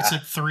 which starts Yeah.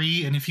 at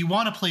 3. And if you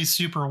want to play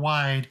super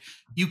wide,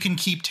 you can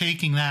keep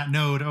taking that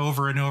node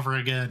over and over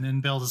again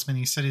and build as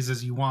many cities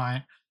as you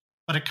want.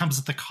 But it comes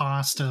at the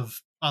cost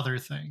of other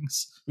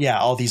things. Yeah,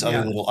 all these other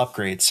Yeah. little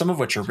upgrades, some of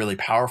which are really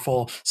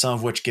powerful, some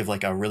of which give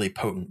like a really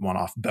potent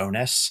one-off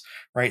bonus,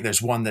 right?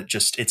 There's one that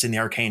just, it's in the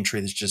arcane tree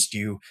that's just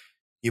you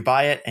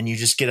buy it and you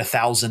just get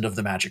 1,000 of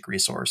the magic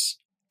resource.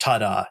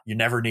 Ta-da. You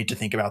never need to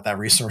think about that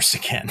resource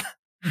again.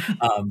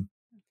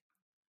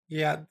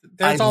 Yeah. I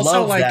There's also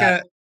love like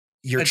that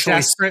your a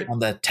choice desperate on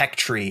the tech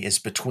tree is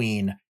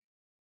between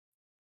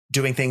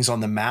doing things on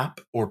the map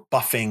or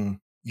buffing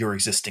your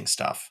existing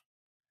stuff.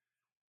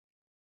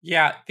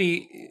 Yeah,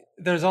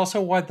 there's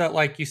also one that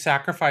like you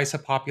sacrifice a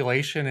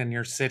population in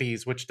your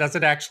cities, which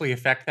doesn't actually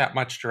affect that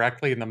much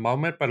directly in the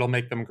moment, but it'll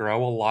make them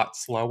grow a lot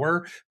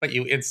slower. But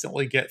you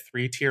instantly get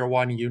 3 tier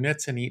 1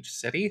 units in each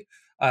city.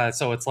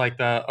 So it's like,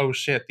 oh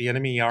shit, the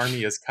enemy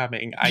army is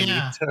coming.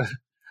 Yeah.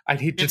 I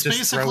need to It's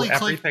just throw basically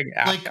everything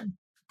at them.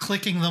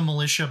 clicking the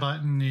militia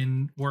button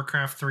in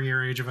Warcraft 3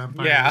 or Age of Yeah.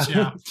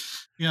 Empires.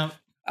 Yeah.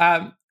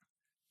 Yeah.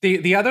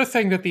 The other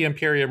thing that the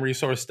Imperium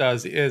resource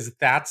does is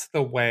that's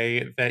the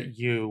way that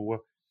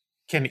you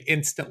can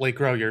instantly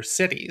grow your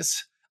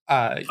cities.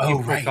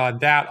 You click Right. on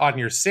that on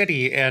your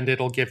city, and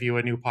it'll give you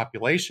a new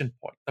population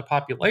point. The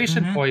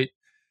population point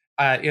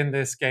in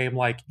this game,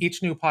 like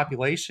each new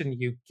population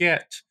you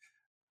get,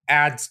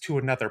 adds to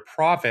another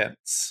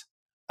province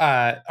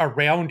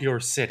around your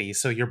city.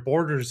 So your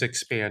borders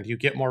expand. You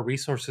get more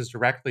resources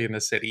directly in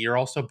the city. You're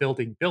also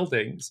building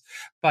buildings,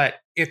 but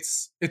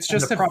it's And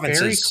just the a very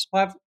provinces,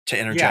 clever. to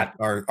Yeah, interject,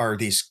 are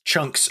these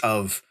chunks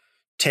of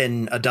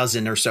 10, a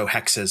dozen or so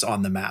hexes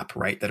on the map,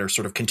 right? That are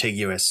sort of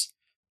contiguous,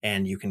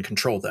 and you can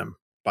control them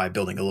by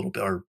building a little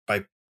bit or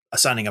by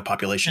assigning a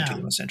population to Yeah.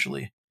 them,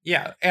 essentially.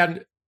 yeah,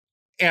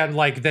 and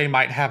like they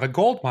might have a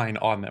gold mine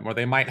on them, or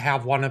they might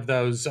have one of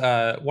those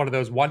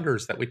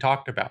wonders that we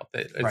talked about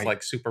that is Right.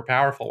 like super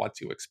powerful once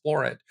you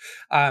explore it.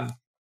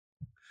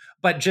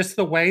 But just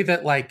the way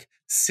that like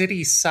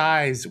city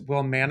size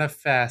will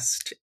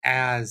manifest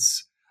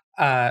as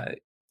uh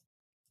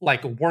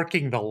like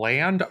working the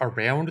land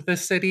around the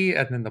city,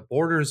 and then the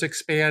borders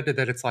expand, and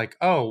then it's like,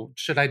 oh,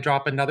 should I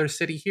drop another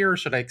city here, or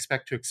should I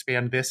expect to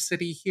expand this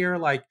city here?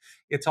 Like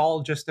it's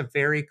all just a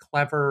very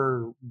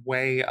clever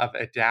way of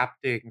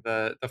adapting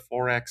the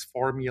 4x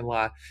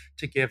formula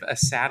to give a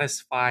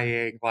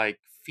satisfying like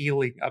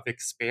feeling of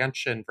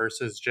expansion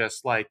versus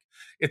just like,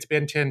 it's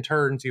been 10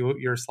 turns,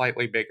 you're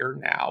slightly bigger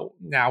now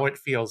it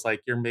feels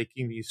like you're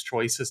making these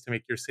choices to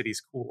make your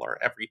cities cooler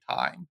every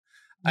time.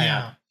 And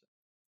Yeah.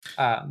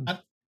 um I,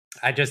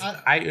 I just I,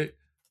 I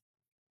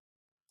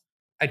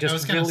I just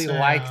was gonna really say,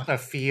 like the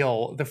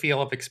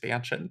feel of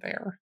expansion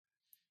there.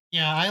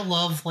 yeah, I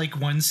love like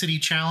one city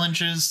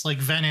challenges. Like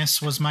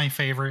Venice was my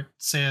favorite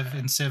Civ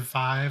in Civ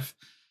 5.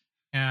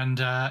 And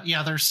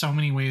yeah, there's so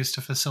many ways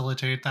to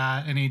facilitate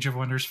that in Age of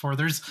Wonders 4.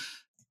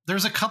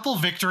 There's a couple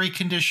victory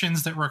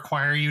conditions that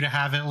require you to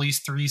have at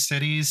least 3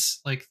 cities,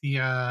 like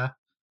the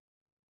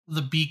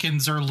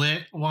beacons are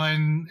lit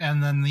one,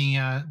 and then the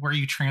where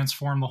you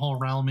transform the whole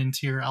realm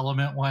into your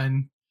element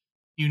one.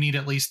 You need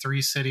at least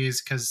 3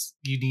 cities because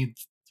you need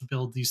to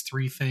build these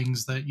 3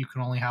 things that you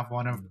can only have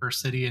one of per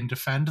city and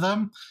defend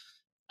them.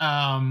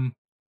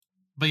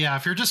 But yeah,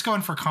 if you're just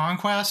going for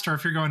conquest, or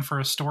if you're going for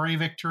a story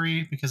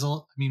victory, because I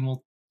mean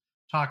we'll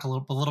talk a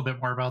little bit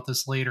more about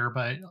this later,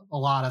 but a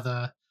lot of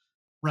the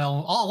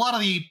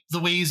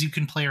ways you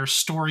can play are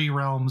story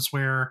realms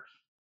where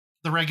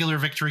the regular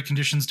victory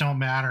conditions don't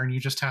matter, and you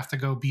just have to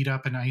go beat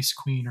up an Ice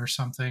Queen or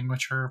something,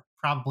 which are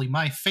probably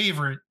my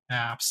favorite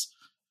maps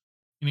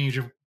in Age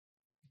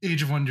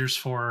of Wonders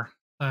 4.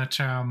 But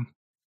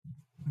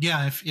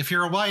yeah, if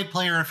you're a wide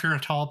player, if you're a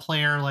tall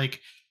player, like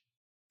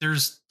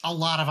there's a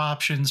lot of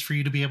options for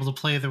you to be able to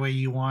play the way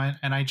you want.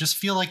 And I just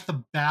feel like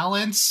the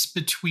balance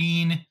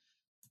between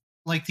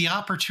like the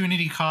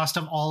opportunity cost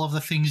of all of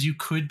the things you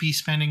could be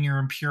spending your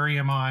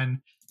Imperium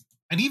on,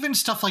 and even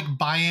stuff like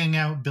buying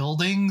out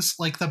buildings,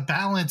 like the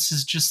balance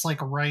is just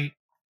like right.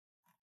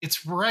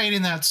 It's right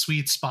in that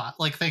sweet spot.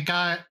 Like they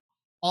got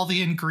all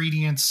the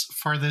ingredients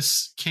for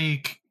this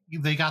cake.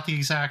 They got the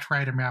exact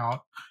right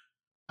amount.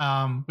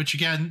 Which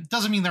again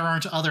doesn't mean there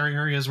aren't other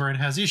areas where it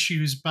has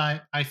issues,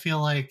 but I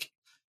feel like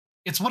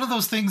it's one of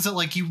those things that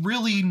like you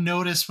really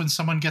notice when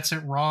someone gets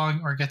it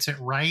wrong or gets it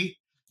right.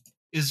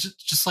 Is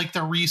just like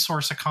the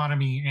resource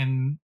economy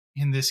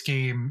in this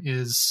game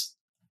is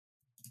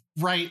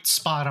right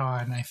spot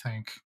on, I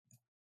think,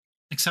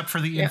 except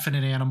for the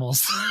infinite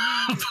animals.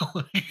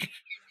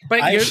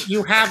 But I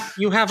you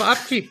have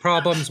upkeep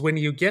problems when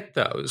you get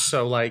those.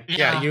 So like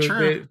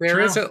true,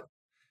 there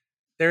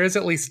is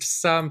at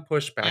least some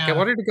pushback. I yeah,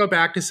 wanted to go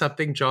back to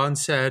something John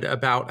said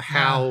about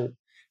yeah,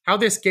 how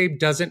this game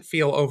doesn't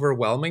feel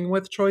overwhelming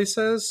with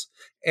choices.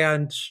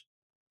 And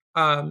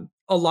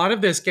a lot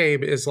of this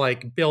game is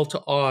like built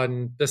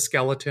on the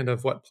skeleton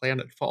of what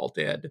Planetfall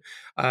did.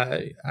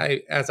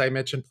 As I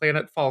mentioned,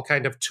 Planetfall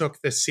kind of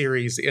took the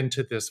series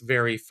into this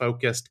very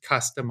focused,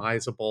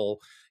 customizable,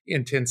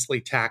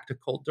 intensely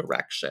tactical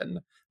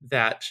direction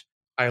that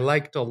I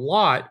liked a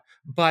lot.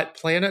 But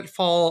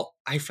Planetfall,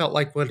 I felt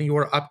like when you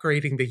were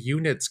upgrading the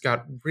units,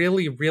 got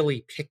really,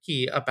 really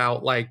picky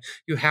about like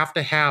you have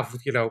to have,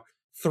 you know,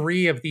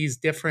 3 of these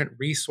different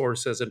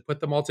resources and put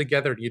them all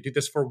together. You do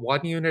this for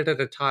 1 unit at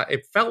a time.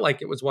 It felt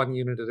like it was 1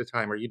 unit at a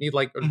time, or you need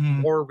like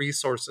Mhm. more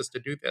resources to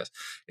do this.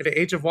 In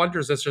Age of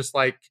Wonders, it's just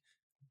like,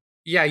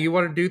 yeah, you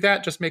want to do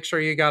that, just make sure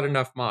you got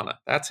enough mana.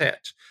 That's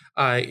it.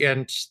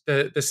 And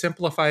the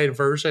simplified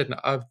version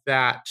of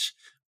that,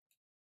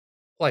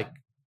 like,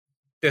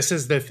 this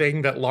is the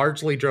thing that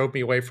largely drove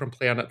me away from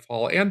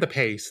Planetfall, and the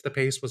pace. The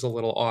pace was a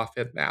little off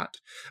in that,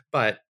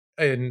 but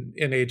in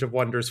Age of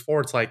Wonders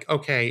 4, it's like,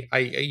 okay,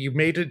 you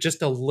made it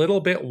just a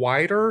little bit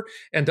wider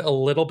and a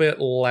little bit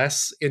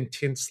less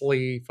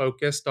intensely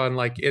focused on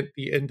like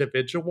the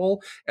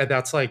individual, and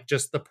that's like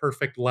just the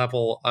perfect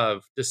level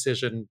of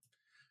decision,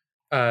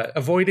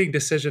 avoiding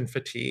decision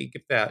fatigue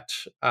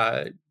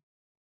uh,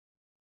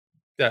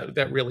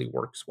 that really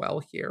works well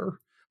here.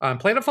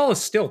 Planetfall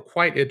is still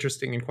quite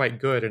interesting and quite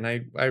good, and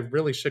I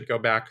really should go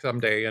back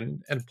someday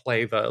and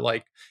play the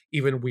like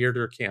even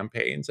weirder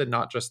campaigns and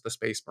not just the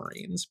Space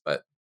Marines.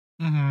 But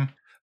Mhm.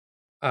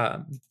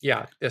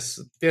 yeah,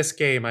 this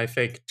game I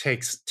think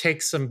takes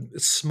some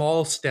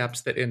small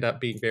steps that end up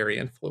being very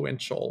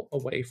influential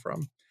away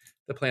from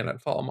the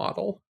Planetfall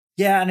model.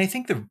 Yeah, and I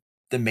think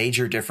the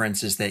major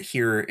difference is that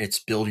here it's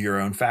build your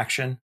own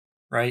faction,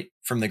 right?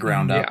 From the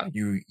ground Mhm. up, Yeah,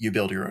 you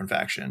build your own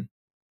faction.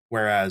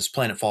 Whereas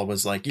Planetfall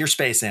was like your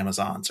space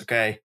Amazons,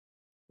 okay?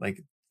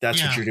 Like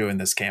that's what Yeah. you're doing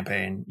this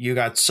campaign. You've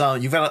got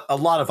a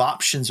lot of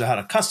options of how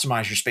to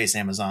customize your space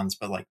Amazons,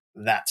 but like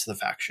that's the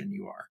faction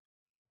you are.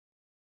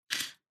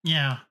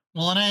 Yeah.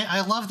 Well, and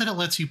I love that it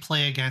lets you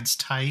play against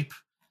type.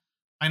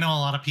 I know a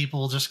lot of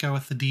people just go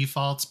with the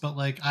defaults, but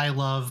like I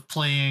love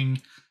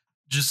playing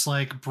just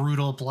like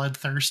brutal,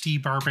 bloodthirsty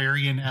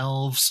barbarian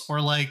elves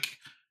or like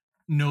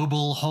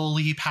noble,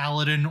 holy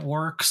paladin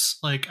orcs.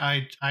 Like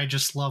I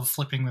just love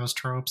flipping those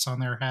tropes on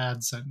their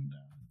heads, and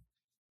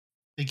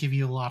they give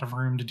you a lot of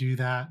room to do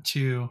that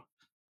too.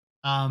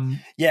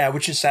 Um, Yeah,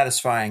 which is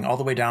satisfying all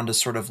the way down to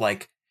sort of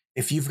like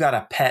if you've got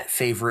a pet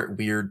favorite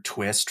weird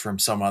twist from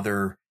some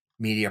other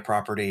media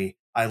property,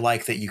 I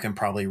like that you can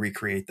probably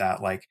recreate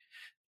that. Like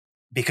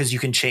because you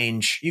can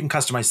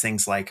customize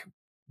things like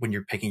when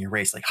you're picking your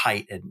race, like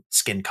height and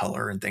skin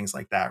color and things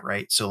like that,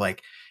 right? So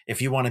like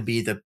if you want to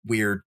be the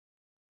weird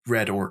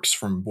red orcs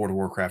from World of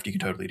Warcraft, you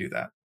can totally do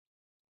that,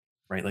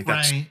 right? Like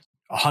that's right.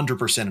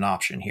 100% an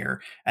option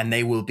here, and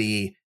they will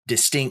be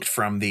distinct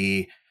from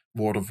the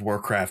World of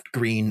Warcraft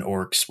green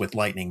orcs with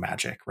lightning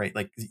magic, right?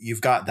 Like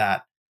you've got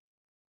that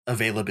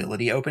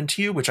availability open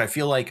to you, which I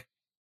feel like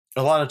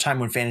a lot of time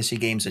when fantasy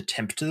games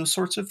attempt those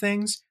sorts of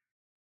things,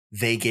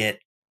 they get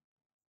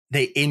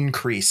they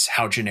increase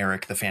how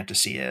generic the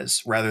fantasy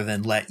is rather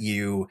than let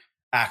you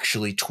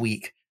actually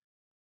tweak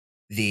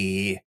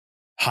the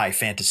high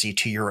fantasy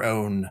to your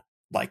own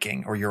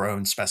liking or your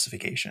own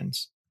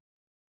specifications.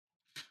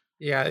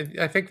 yeah,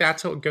 I think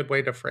that's a good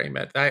way to frame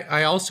it.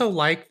 I also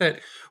like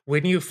that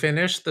when you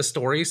finish the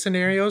story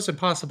scenarios and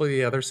possibly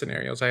the other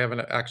scenarios, I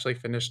haven't actually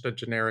finished a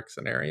generic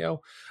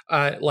scenario,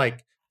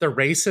 like the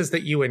races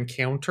that you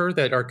encounter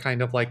that are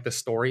kind of like the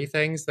story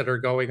things that are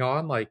going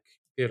on. Like,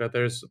 you know,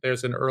 there's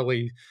an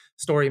early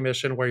story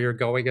mission where you're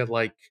going and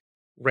like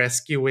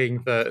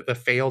rescuing the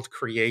failed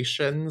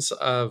creations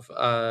of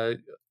uh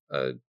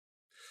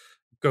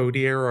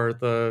Godier, or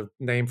the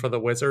name for the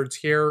wizards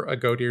here. A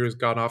Godier who's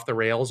gone off the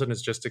rails and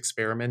is just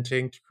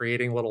experimenting to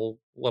creating little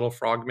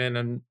frogmen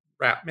and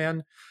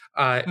ratmen.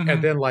 And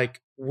Mm-hmm. then like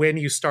when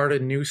you start a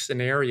new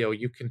scenario,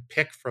 you can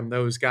pick from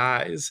those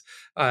guys.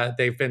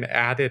 They've been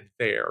added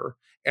there,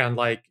 and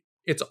like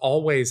it's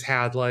always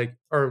had like,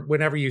 or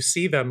whenever you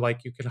see them,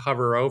 like you can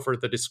hover over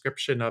the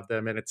description of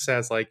them and it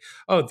says like,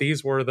 oh,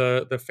 these were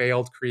the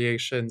failed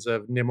creations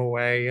of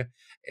Nimue,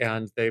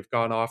 and they've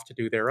gone off to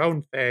do their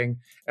own thing.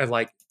 And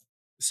like,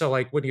 so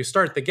like when you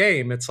start the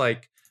game, it's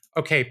like,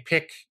 okay,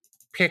 pick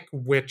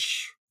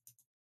which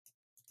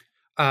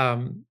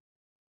um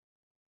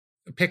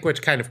pick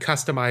which kind of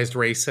customized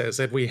races,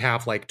 and we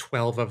have like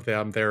 12 of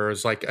them.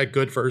 There's like a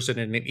good version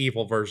and an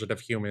evil version of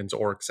humans,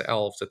 orcs,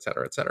 elves,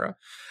 etc., etc.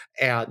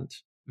 And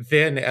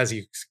then as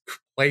you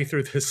play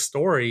through this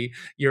story,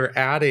 you're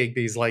adding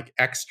these like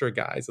extra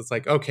guys. It's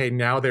like, okay,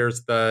 now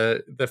there's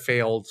the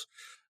failed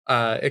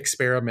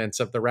experiments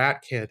of the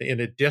rat kid, in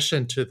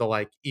addition to the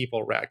like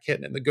evil rat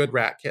kid and the good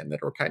rat kid that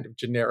are kind of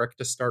generic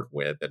to start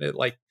with. And it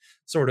like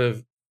sort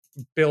of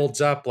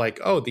builds up like,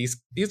 oh,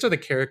 these are the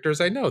characters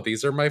I know,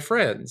 these are my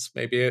friends,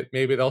 maybe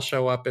they'll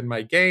show up in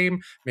my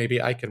game,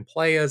 maybe I can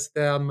play as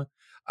them.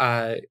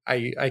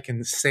 I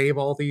can save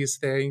all these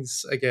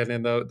things again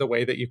in the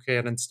way that you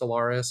can in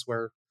Stellaris,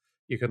 where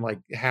you can like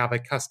have a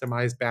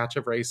customized batch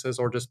of races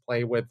or just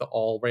play with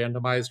all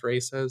randomized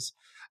races.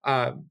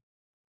 um,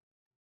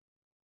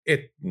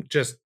 it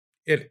just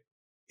it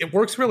it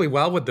works really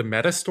well with the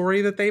meta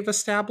story that they've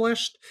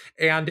established,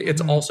 and it's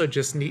Mm-hmm. also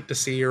just neat to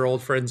see your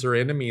old friends or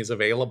enemies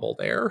available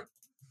there.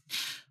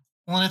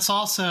 Well, and it's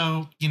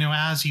also,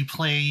 as you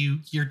play,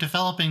 you're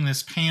developing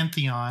this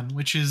pantheon,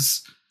 which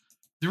is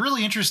the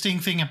really interesting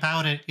thing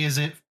about it is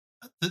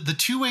the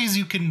two ways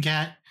you can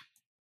get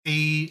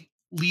a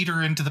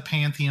leader into the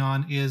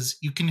Pantheon is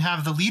you can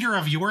have the leader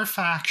of your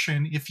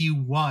faction if you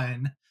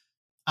won.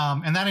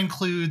 And that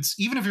includes,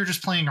 even if you're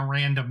just playing a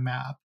random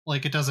map,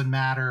 like it doesn't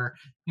matter.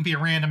 It can be a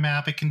random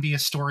map, it can be a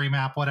story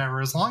map,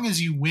 whatever. As long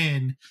as you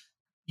win,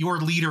 your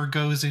leader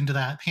goes into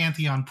that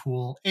Pantheon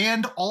pool.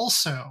 And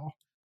also,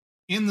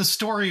 in the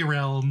story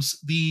realms,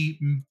 the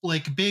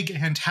like big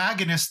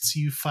antagonists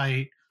you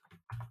fight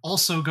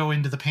also go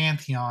into the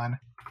Pantheon,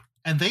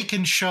 and they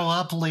can show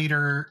up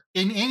later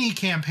in any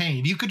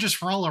campaign. You could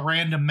just roll a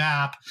random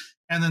map,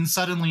 and then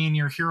suddenly in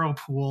your hero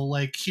pool,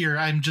 like here,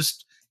 I'm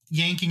just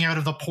yanking out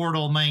of the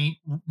portal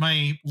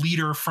my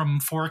leader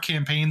from 4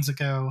 campaigns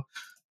ago,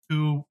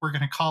 who we're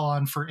going to call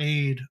on for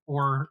aid.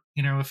 Or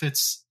if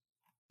it's,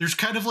 there's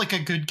kind of like a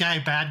good guy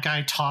bad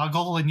guy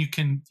toggle, and you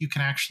can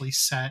actually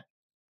set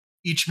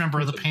each member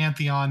of the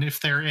Pantheon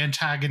if they're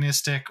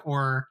antagonistic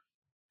or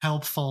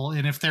helpful.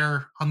 And if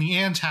they're on the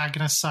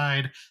antagonist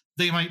side,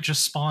 they might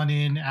just spawn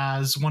in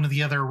as one of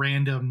the other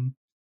random,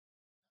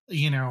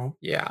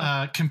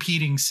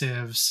 competing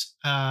civs.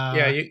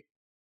 The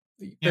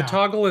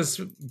toggle is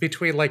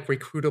between like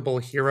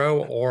recruitable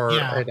hero or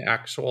an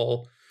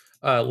actual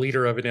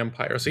leader of an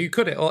empire. So you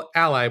could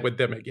ally with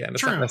them again.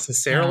 It's not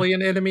necessarily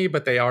an enemy,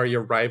 but they are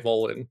your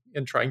rival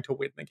in trying to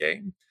win the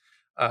game.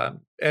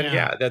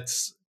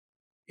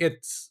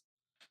 It's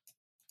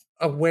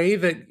a way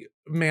that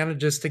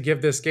manages to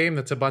give this game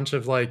that's a bunch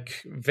of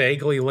like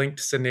vaguely linked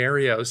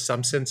scenarios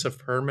some sense of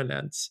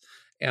permanence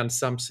and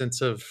some sense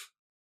of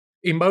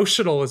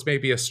emotional is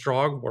maybe a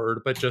strong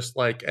word, but just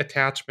like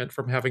attachment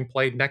from having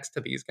played next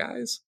to these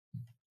guys.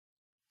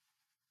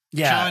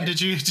 Yeah. John,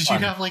 did you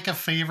have like a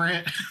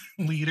favorite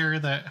leader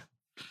that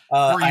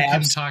I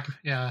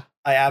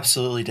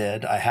absolutely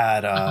did. I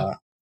had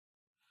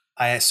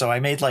I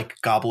made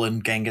like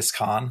Goblin Genghis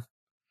Khan.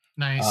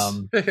 Nice.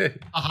 A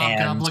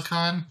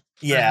Hobgoblicon?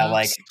 Yeah,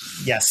 perhaps.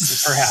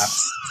 Yes,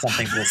 perhaps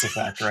something to this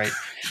effect, right?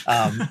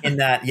 In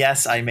that,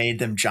 yes, I made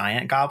them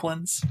giant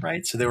goblins,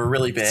 right? So they were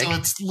really big. So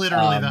it's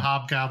literally the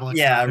Hobgoblin.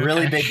 Yeah,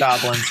 really big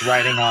goblins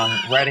riding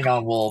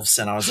on wolves,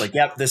 and I was like,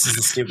 "Yep, this is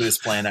the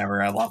stupidest plan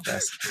ever. I love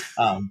this."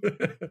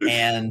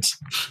 And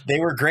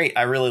they were great.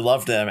 I really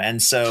loved them,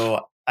 and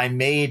so I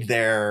made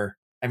their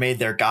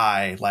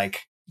guy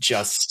like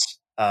just.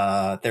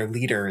 Their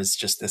leader is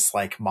just this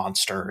like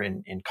monster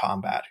in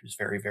combat who's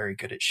very, very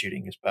good at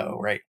shooting his bow,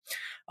 right?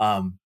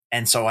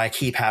 And so I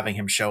keep having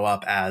him show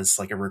up as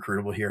like a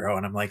recruitable hero,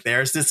 and I'm like,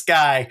 there's this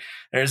guy,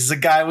 there's the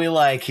guy we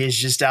like. He's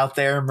just out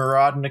there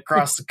marauding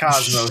across the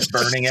cosmos,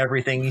 burning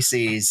everything he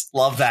sees.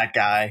 Love that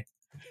guy.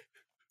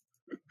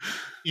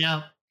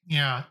 Yeah.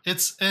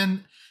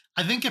 And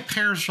I think it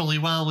pairs really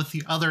well with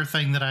the other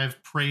thing that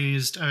I've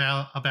praised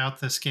about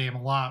this game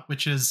a lot,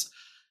 which is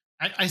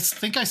I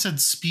think I said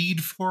speed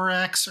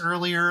 4X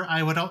earlier.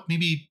 I would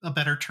maybe a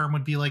better term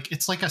would be like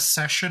it's like a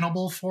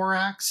sessionable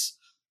 4X.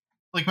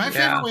 Like my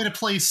favorite way to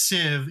play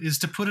Civ is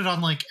to put it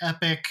on like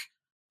epic.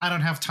 I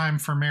don't have time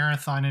for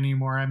marathon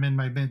anymore. I'm in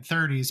my mid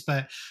 30s,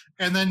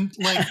 and then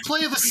like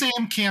play the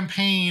same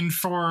campaign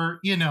for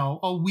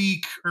a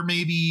week or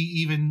maybe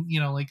even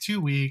like 2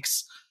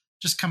 weeks,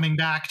 just coming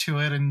back to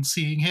it and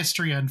seeing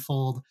history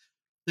unfold.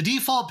 The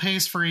default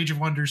pace for Age of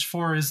Wonders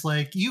 4 is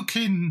like you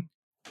can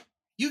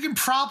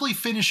probably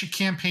finish a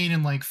campaign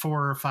in like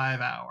 4 or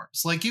 5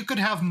 hours. Like you could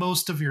have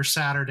most of your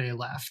Saturday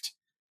left.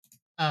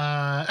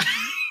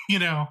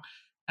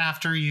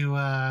 After you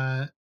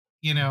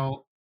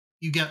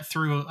you get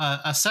through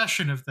a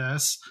session of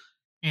this,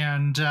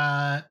 and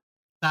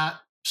that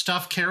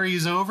stuff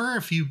carries over.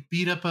 If you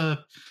beat up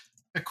a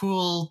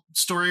cool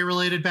story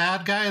related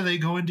bad guy, they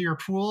go into your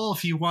pool.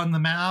 If you won the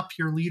map,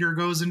 your leader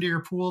goes into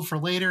your pool for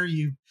later.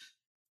 You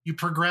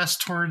progress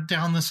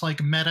down this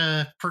like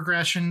meta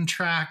progression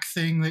track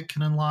thing that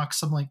can unlock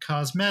some like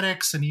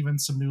cosmetics and even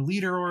some new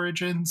leader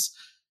origins.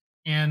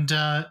 And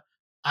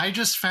I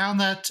just found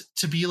that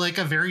to be like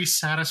a very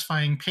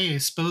satisfying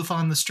pace, both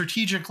on the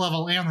strategic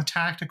level and the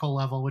tactical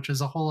level, which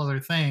is a whole other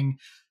thing.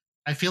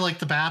 I feel like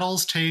the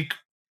battles take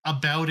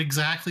about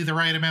exactly the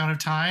right amount of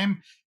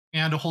time,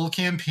 and a whole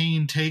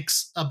campaign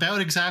takes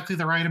about exactly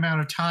the right amount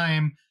of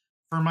time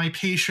for my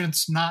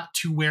patience not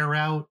to wear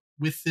out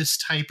with this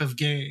type of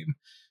game.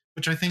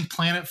 Which I think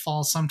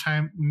Planetfall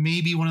sometime,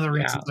 maybe one of the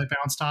reasons I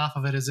bounced off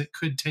of it is it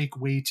could take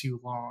way too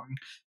long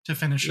to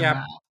finish a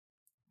map.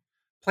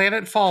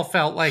 Planetfall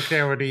felt like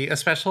there would be,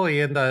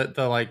 especially in the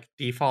like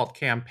default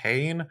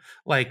campaign,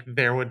 like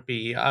there would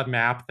be a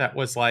map that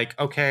was like,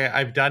 okay,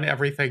 I've done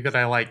everything that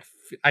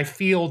I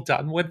feel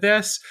done with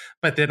this,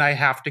 but then I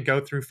have to go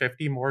through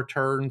 50 more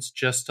turns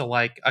just to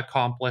like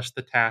accomplish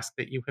the task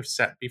that you have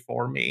set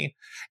before me.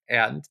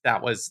 And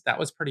that was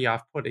pretty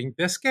off-putting.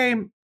 This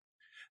game,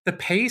 the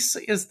pace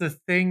is the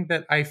thing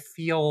that I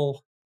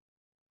feel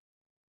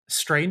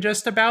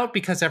strangest about,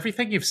 because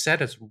everything you've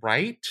said is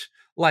right.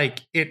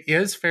 Like it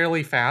is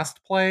fairly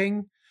fast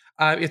playing.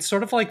 It's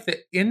sort of like the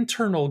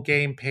internal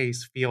game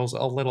pace feels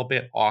a little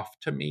bit off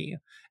to me.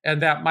 And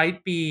that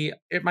might be,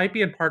 it might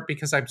be in part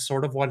because I'm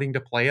sort of wanting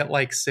to play it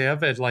like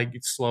Civ and like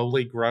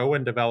slowly grow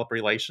and develop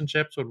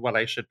relationships, when what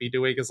I should be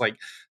doing is like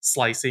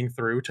slicing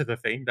through to the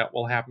thing that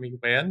will have me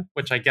win,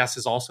 which I guess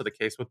is also the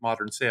case with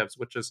modern Civs,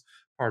 which is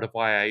part of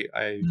why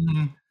I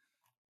Mhm.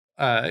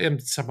 am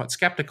somewhat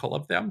skeptical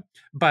of them.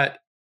 But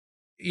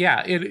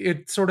yeah,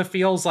 it sort of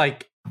feels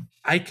like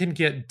I can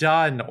get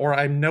done, or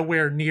I'm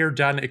nowhere near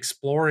done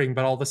exploring,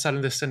 but all of a sudden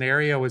the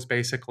scenario is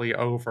basically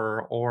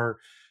over. Or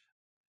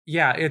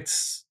yeah,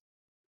 it's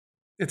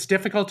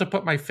difficult to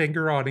put my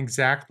finger on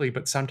exactly,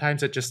 but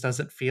sometimes it just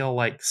doesn't feel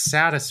like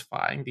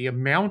satisfying. The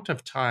amount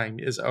of time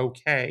is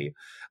okay,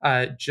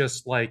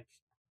 just like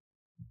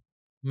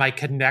my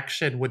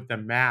connection with the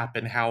map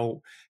and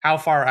how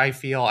far I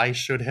feel I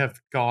should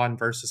have gone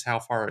versus how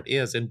far it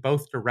is in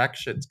both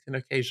directions can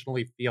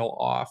occasionally feel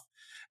off.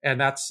 And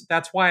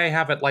that's why I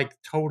haven't like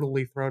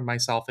totally thrown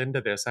myself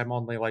into this. I'm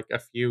only like a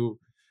few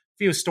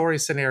story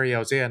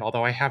scenarios in,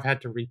 although I have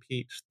had to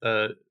repeat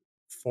the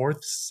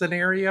fourth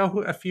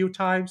scenario a few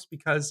times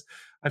because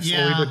I've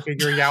slowly been Yeah,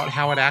 figuring out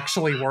how it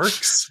actually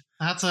works.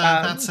 that's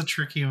Um, a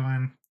tricky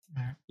one.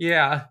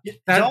 Yeah. yeah,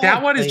 that Y'all that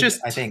have one is played,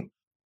 just I think,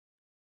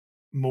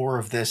 more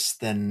of this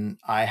than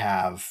I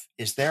have.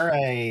 Is there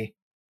a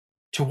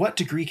to what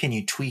degree can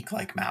you tweak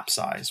like map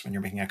size when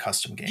you're making a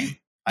custom You game?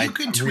 you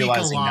can I'm tweak a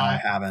realizing now I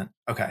lot. haven't.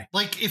 Okay.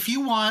 Like if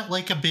you want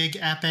like a big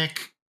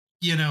epic,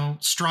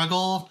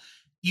 struggle,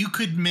 you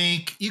could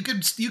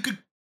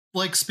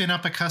like spin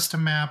up a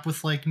custom map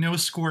with like no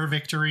score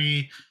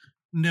victory,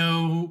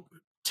 no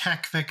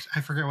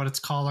I forget what it's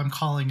called. I'm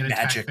calling it a tech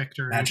Magic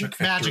victory, magic but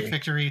magic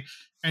victory. victory,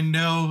 and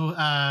no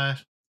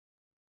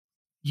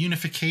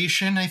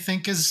unification, I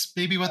think is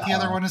maybe what the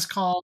other Uh, one is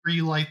called, where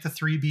you light the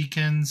three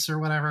beacons or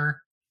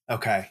whatever.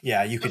 okay.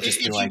 Yeah, you But could just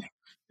do if you like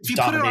if you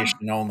put it on,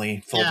 domination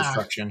only, full yeah,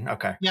 destruction.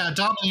 Okay. yeah,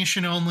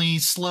 domination only,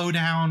 slow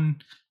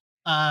down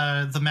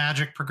the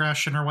magic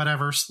progression or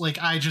whatever. Like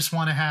I just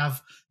want to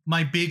have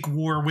my big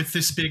war with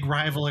this big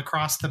rival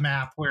across the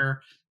map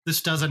where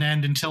this doesn't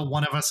end until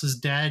one of us is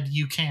dead.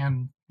 You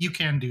can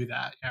do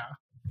that, yeah.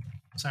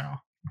 So,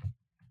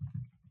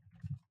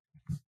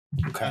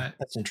 Okay. but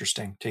That's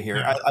interesting to hear.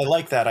 yeah. I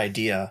like that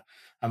idea.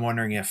 I'm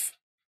wondering if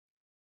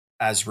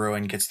as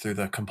Rowan gets through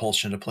the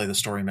compulsion to play the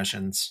story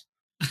missions,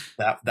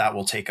 that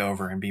will take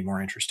over and be more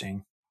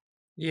interesting.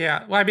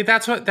 Yeah, well, I mean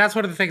that's one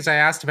of the things I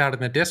asked about in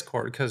the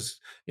Discord because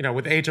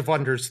with Age of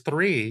Wonders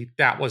 3,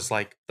 that was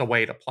like the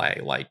way to play.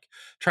 Like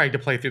trying to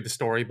play through the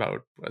story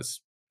mode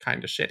was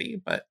kind of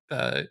shitty, but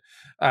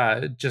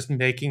just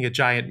making a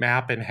giant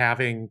map and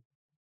having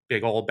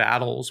big old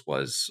battles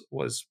was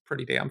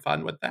pretty damn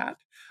fun with that.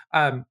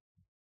 Um,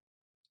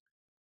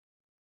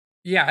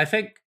 yeah, I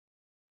think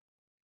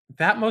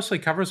that mostly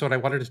covers what I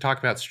wanted to talk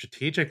about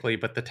strategically,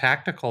 but the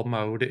tactical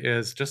mode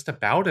is just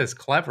about as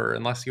clever,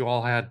 unless you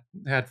all had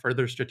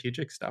further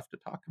strategic stuff to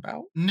talk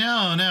about.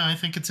 No, I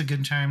think it's a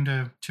good time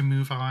to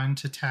move on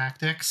to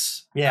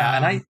tactics. Yeah,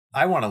 and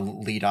I want to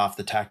lead off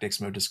the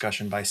tactics mode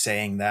discussion by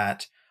saying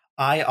that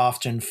I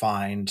often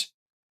find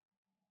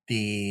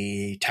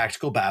the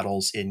tactical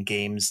battles in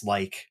games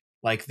like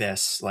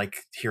this,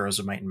 like Heroes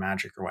of Might and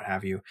Magic or what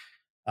have you,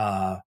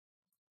 uh,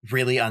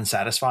 really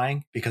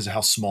unsatisfying because of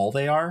how small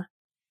they are.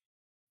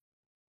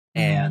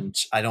 Mhm. And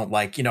I don't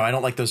like, I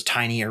don't like those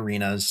tiny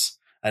arenas.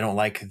 I don't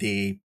like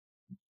the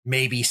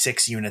maybe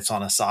 6 units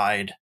on a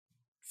side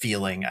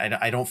feeling.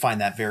 I don't find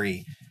that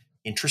very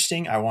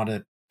interesting. I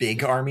want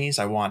big armies.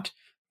 I want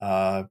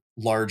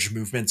large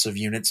movements of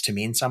units to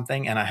mean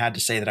something. And I had to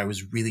say that I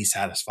was really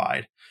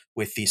satisfied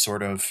with the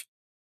sort of,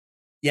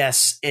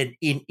 yes, in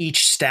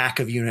each stack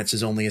of units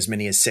is only as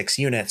many as 6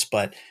 units,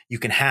 but you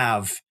can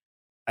have,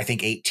 I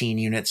think, 18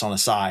 units on a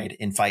side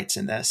in fights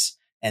in this.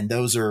 And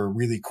those are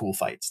really cool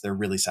fights. They're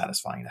really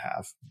satisfying to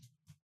have.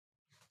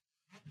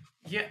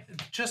 Yeah,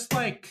 just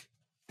like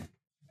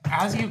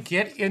as you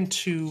get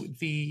into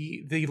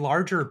the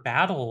larger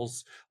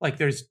battles, like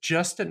there's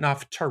just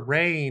enough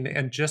terrain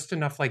and just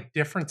enough like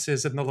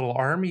differences in the little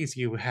armies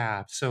you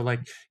have. So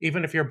like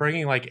even if you're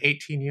bringing like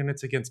 18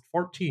 units against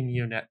 14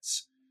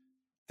 units,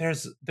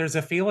 there's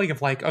a feeling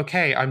of like,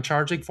 okay, I'm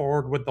charging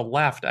forward with the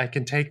left. I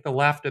can take the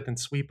left and then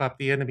sweep up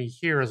the enemy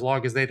here as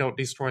long as they don't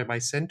destroy my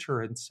center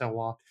and so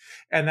on.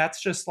 And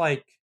that's just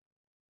like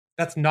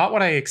that's not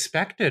what I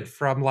expected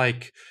from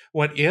like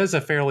what is a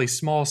fairly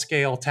small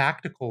scale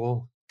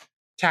tactical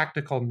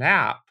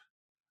map.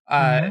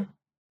 Uh, Mhm.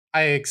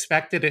 I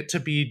expected it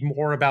to be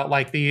more about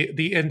like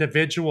the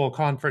individual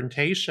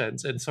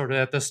confrontations, and sort of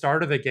at the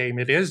start of the game,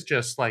 it is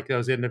just like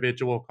those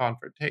individual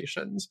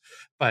confrontations.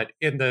 But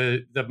in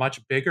the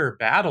much bigger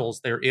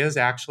battles, there is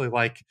actually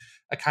like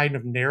a kind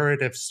of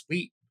narrative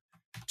sweep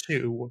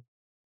to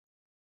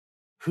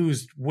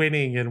who's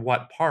winning in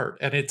what part,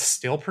 and it's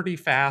still pretty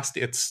fast.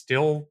 It's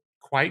still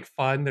quite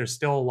fun. There's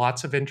still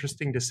lots of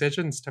interesting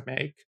decisions to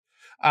make.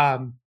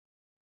 Um,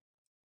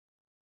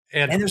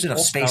 and And there's enough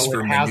space also,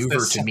 it for has maneuver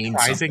this to mean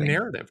surprising something.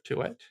 narrative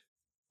to it.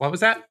 What was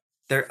that?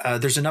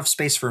 There's enough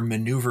space for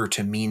maneuver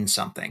to mean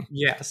something.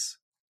 Yes.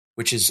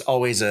 which is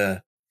always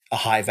a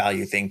high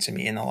value thing to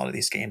me in a lot of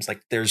these games.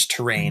 Like there's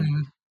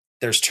terrain,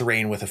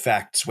 with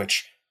effects,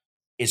 which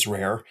is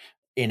rare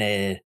in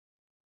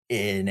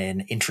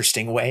an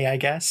interesting way, I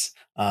guess.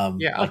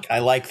 Yeah. Like I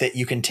like that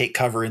you can take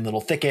cover in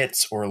little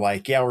thickets, or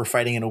like, yeah, we're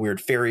fighting in a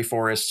weird fairy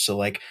forest. So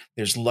like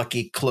there's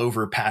lucky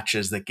clover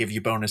patches that give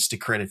you bonus to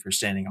crit if you're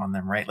standing on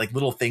them, right? Like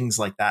little things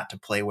like that to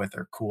play with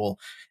are cool.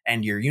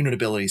 And your unit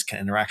abilities can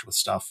interact with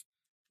stuff,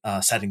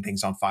 setting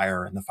things on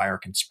fire, and the fire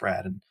can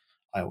spread. And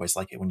I always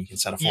like it when you can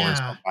set a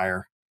forest on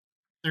fire.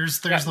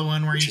 There's the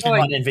one where Which you is can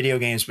fun in video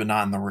games, but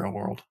not in the real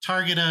world.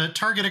 Target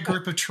a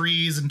group of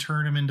trees and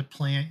turn them into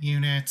plant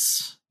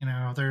units.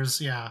 There's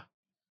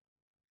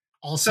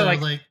Also,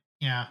 So,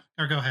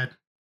 or go ahead.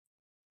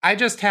 I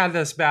just had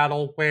this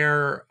battle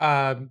where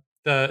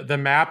the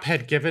map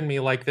had given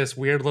me like this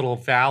weird little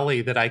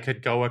valley that I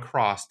could go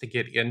across to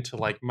get into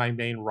like my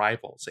main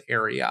rival's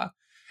area.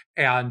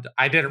 And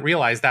I didn't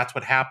realize that's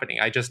what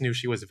happening. I just knew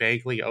she was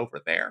vaguely over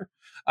there.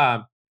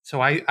 So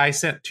I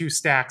sent 2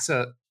 stacks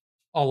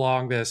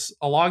along this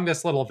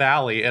little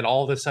valley, and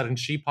all of a sudden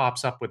she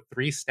pops up with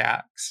 3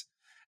 stacks.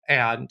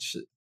 And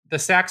the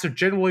stacks are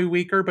generally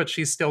weaker, but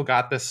she's still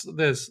got this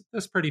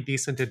pretty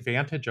decent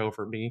advantage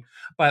over me.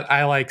 But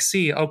I like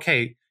see,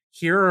 okay,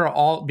 here are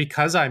all,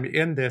 because I'm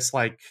in this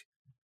like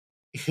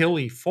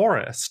hilly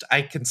forest,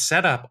 I can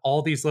set up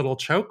all these little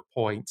choke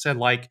points, and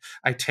like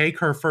I take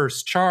her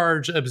first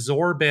charge,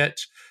 absorb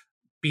it,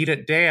 beat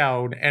it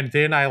down, and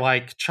then I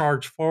like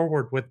charge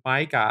forward with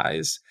my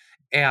guys.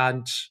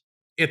 And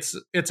it's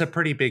a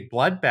pretty big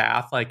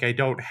bloodbath. Like I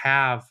don't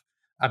have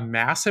a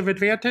massive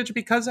advantage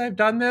because I've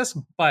done this,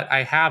 but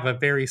I have a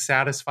very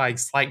satisfying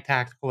slight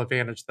tactical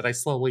advantage that I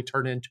slowly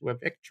turn into a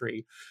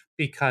victory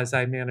because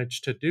I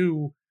managed to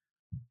do,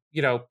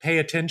 pay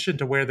attention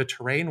to where the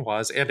terrain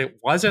was. And it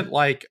wasn't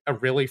like a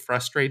really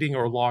frustrating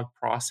or long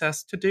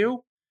process to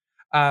do,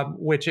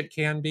 which it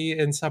can be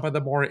in some of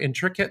the more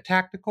intricate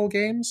tactical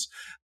games.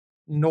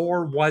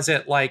 Nor was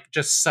it like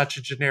just such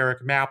a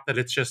generic map that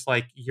it's just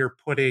like you're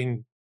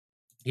putting,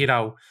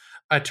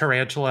 a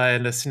tarantula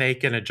and a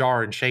snake in a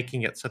jar and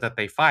shaking it so that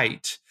they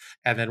fight,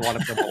 and then one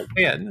of them will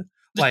win.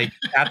 Like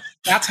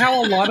that's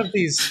how a lot of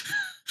these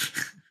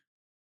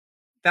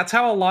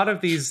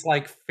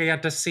like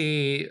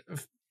fantasy,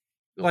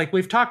 like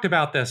we've talked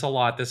about this a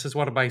lot. This is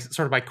one of my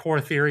sort of my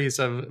core theories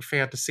of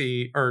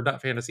fantasy, or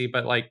not fantasy,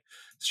 but like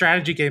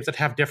strategy games that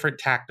have different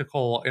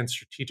tactical and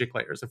strategic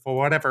layers. And for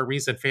whatever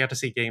reason,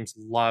 fantasy games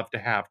love to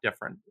have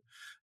different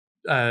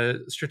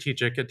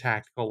strategic and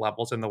tactical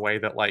levels in the way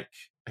that like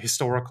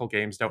historical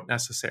games don't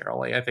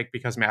necessarily. I think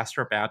because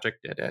Master of Magic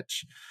did it,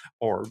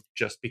 or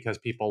just because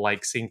people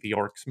like seeing the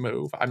orcs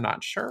move. I'm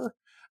not sure.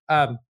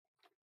 I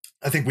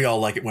think we all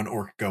like it when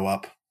orc go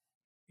up.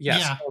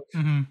 Yes.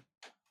 Yeah.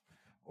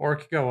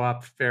 Orc go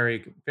up,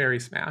 very, very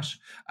smash.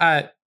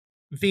 In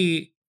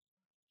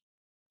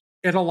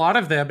a lot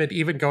of them, and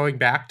even going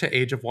back to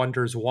Age of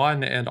Wonders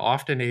 1 and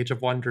often Age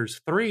of Wonders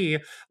 3,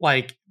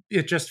 like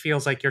it just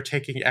feels like you're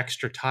taking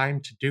extra time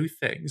to do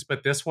things.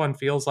 But this one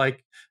feels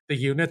like the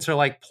units are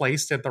like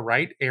placed in the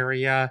right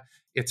area.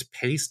 It's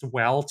paced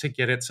well to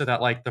get it so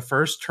that like the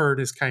first turn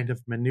is kind of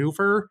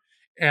maneuver,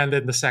 and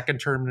then the second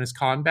turn is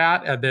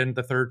combat, and then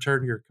the third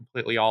turn you're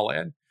completely all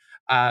in.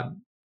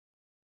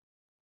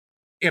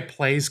 It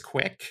plays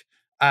quick.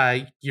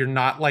 You're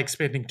not like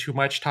spending too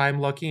much time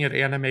looking at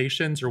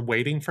animations or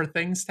waiting for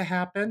things to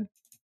happen.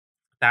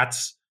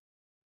 That's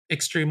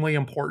extremely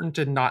important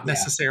and not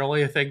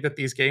necessarily a thing that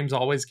these games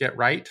always get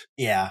right.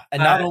 Yeah.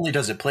 And not only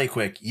does it play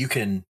quick, you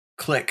can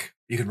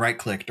right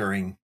click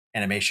during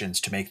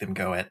animations to make them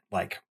go at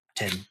like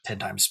 10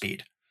 times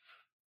speed.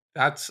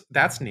 That's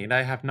neat.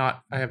 I have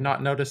not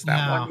noticed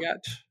that one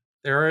yet.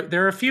 There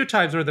are a few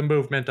times where the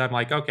movement, I'm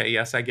like, okay,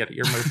 yes, I get it.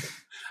 You're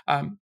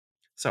moving.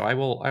 So I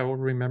will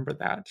remember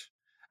that.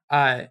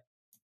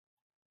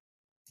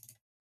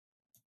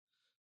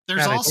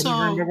 There's also, I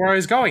don't remember where I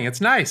was going. It's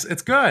nice.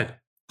 It's good.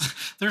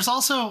 There's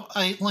also,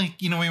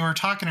 we were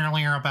talking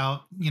earlier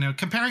about,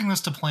 comparing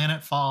this to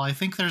Planetfall. I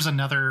think there's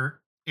another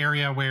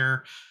area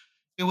where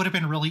it would have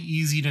been really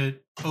easy to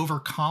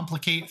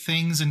overcomplicate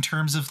things in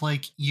terms of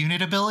like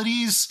unit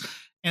abilities.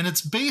 And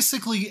it's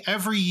basically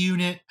every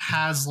unit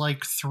has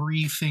like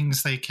 3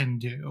 things they can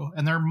do.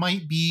 And there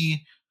might be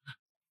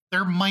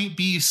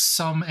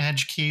some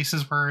edge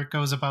cases where it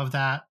goes above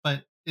that,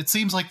 but it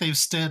seems like they've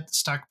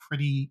stuck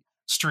pretty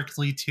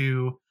strictly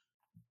to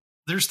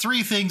there's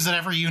 3 things that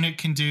every unit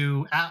can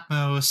do at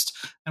most,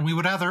 and we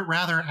would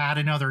rather add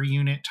another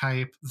unit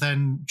type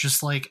than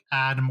just like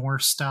add more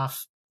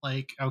stuff.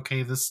 Like,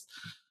 okay, this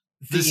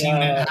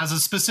unit has a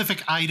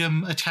specific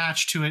item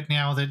attached to it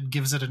now that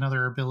gives it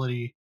another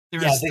ability.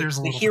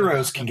 The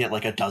heroes can get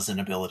like a dozen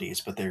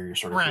abilities, but they're your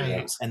sort of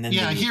heroes. And then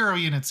hero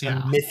units,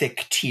 the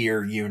mythic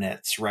tier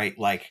units, right?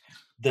 Like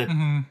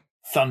the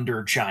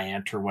Thunder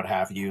Giant or what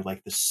have you,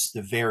 like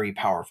the very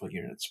powerful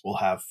units will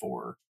have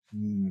 4.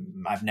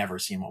 I've never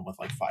seen one with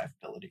like 5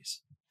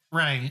 abilities.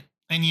 Right.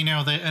 And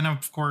and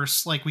of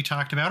course, like we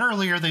talked about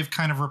earlier, they've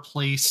kind of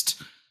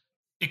replaced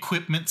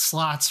equipment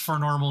slots for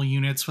normal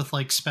units with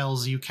like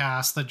spells you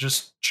cast that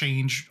just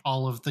change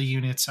all of the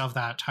units of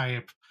that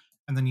type,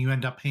 and then you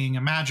end up paying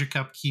a magic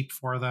upkeep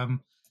for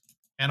them.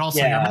 And also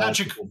Yeah, that's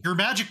a good. your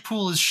magic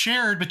pool is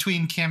shared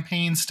between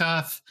campaign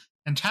stuff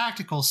and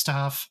tactical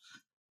stuff,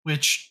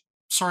 which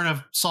sort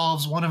of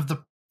solves one of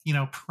the,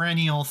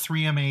 perennial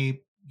 3MA,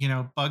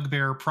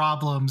 bugbear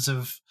problems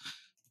of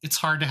it's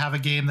hard to have a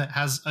game that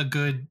has a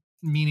good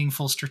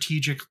meaningful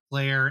strategic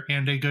layer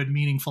and a good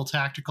meaningful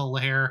tactical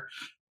layer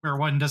where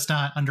one does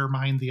not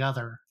undermine the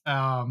other.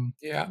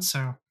 Yeah.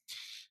 So,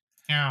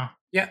 yeah.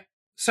 Yeah.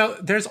 So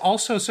there's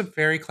also some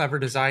very clever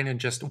design in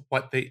just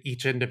what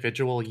each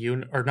individual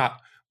unit, or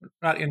not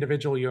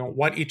individual unit,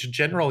 what each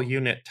general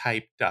unit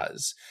type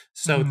does.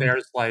 So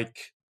there's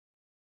like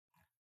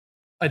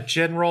a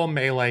general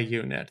melee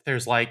unit.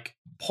 There's like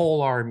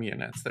pole arm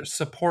units. There's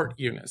support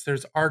units.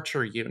 There's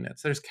archer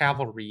units. There's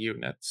cavalry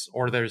units,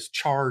 or there's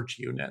charge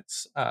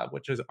units,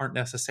 which aren't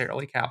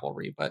necessarily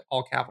cavalry, but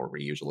all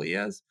cavalry usually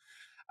is.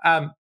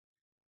 And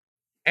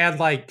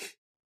like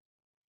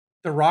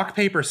the rock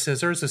paper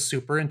scissors is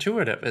super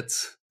intuitive.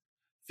 It's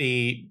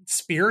the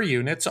spear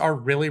units are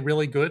really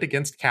really good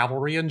against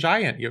cavalry and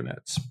giant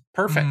units.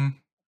 Perfect.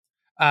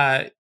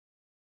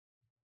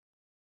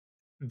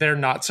 They're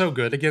not so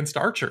good against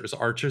archers.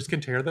 Archers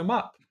can tear them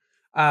up.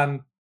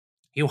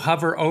 You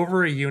hover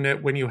over a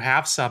unit when you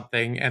have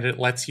something, and it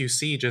lets you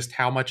see just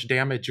how much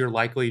damage you're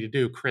likely to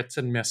do. Crits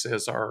and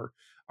misses are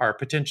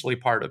potentially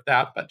part of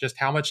that, but just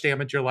how much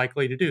damage you're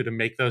likely to do to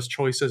make those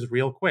choices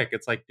real quick.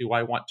 It's like, do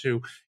I want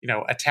to,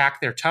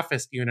 attack their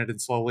toughest unit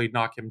and slowly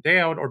knock him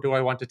down, or do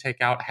I want to take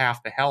out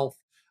half the health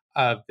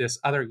of this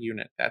other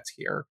unit that's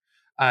here?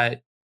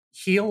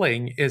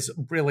 Healing is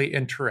really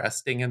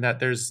interesting in that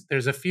there's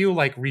a few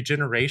like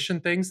regeneration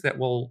things that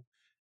will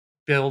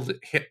build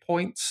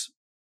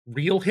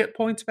real hit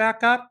points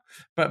back up,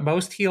 but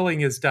most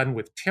healing is done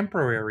with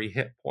temporary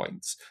hit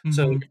points.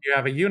 So if you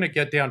have a unit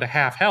get down to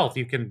half health,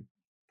 you can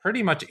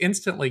pretty much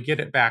instantly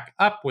get it back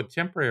up with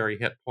temporary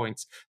hit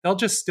points. They'll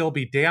just still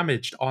be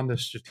damaged on the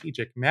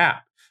strategic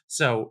map.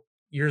 So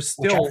you're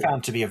still, which I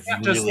found to be a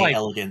really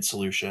elegant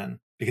solution,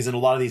 because in a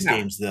lot of these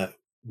games,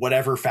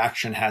 whatever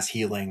faction has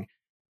healing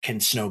can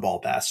snowball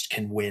best,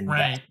 can win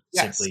best,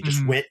 simply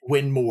just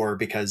win more,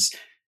 because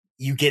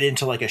you get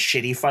into like a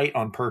shitty fight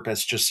on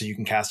purpose just so you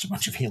can cast a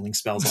bunch of healing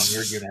spells on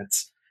your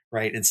units,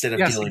 right? Instead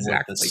of dealing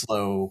with the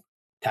slow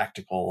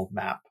tactical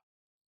map.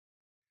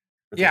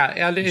 Yeah,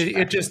 and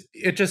it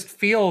just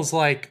feels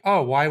like,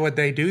 oh, why would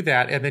they do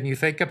that? And then you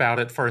think about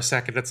it for a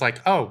second, it's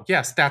like, oh,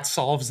 yes, that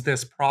solves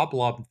this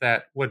problem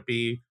that would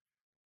be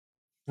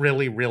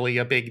really, really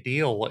a big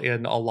deal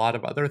in a lot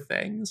of other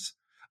things.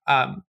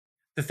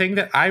 The thing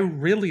that I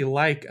really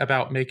like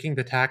about making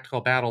the tactical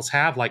battles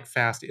have like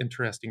fast,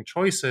 interesting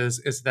choices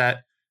is that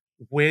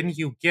when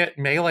you get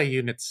melee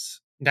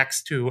units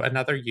next to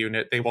another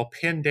unit, they will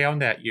pin down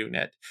that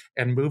unit,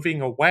 and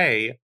moving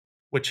away,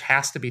 which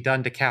has to be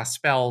done to cast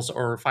spells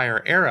or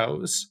fire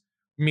arrows,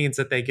 means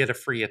that they get a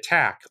free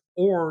attack.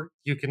 Or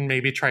you can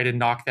maybe try to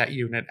knock that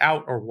unit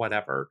out or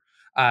whatever,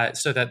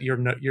 so that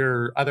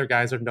your other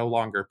guys are no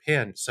longer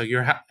pinned. So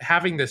you're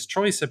having this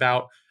choice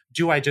about,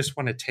 do I just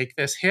want to take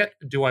this hit?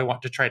 Do I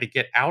want to try to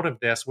get out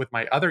of this with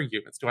my other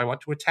units? Do I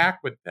want to attack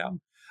with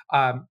them?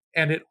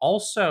 And it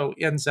also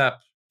ends up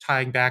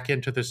tying back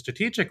into the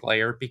strategic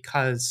layer,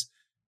 because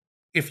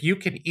if you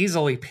can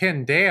easily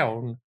pin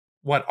down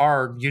what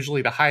are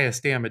usually the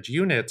highest damage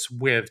units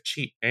with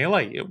cheap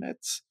melee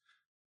units,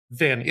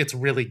 then it's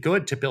really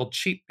good to build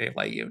cheap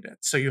melee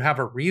units. So you have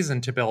a reason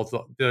to build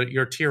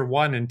your tier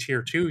 1 and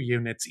tier 2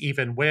 units,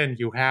 even when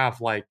you have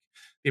like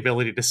the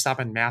ability to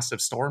summon massive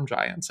storm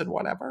giants and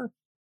whatever.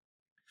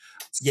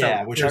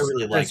 Yeah, so which I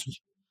really like.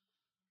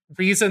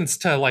 Reasons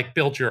to like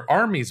build your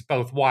armies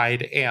both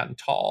wide and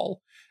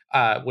tall,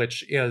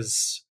 which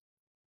is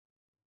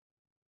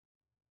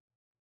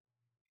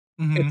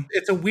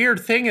it's a weird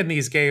thing in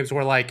these games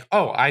where like,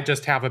 oh, I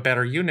just have a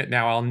better unit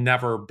now, I'll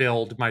never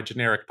build my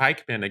generic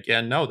pikemen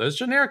again. No, those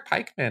generic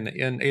pikemen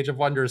in Age of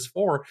Wonders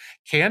 4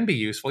 can be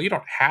useful. You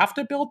don't have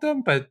to build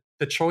them, but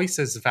the choice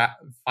is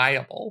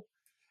viable.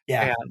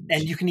 Yeah,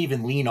 and you can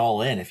even lean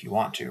all in if you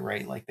want to,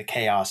 right? Like the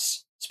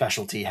Chaos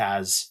specialty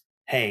has,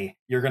 hey,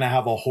 you're going to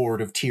have a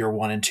horde of tier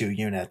 1 and 2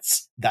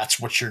 units. That's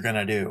what you're going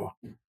to do.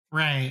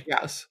 Right.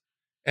 Yes.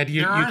 And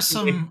there are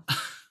some...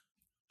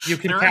 You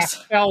can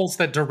cast spells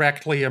that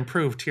directly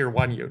improve tier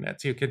 1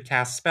 units. You can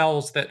cast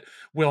spells that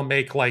will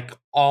make like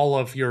all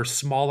of your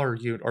smaller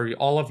unit or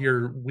all of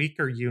your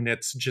weaker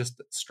units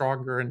just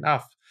stronger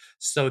enough,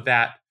 so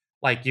that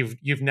like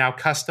you've now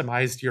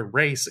customized your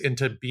race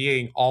into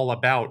being all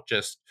about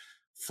just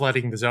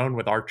flooding the zone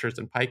with archers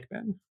and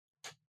pikemen.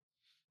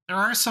 There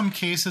are some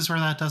cases where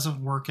that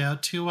doesn't work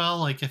out too well,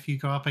 like if you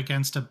go up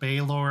against a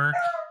Baylor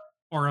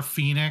or a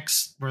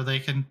Phoenix, where they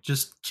can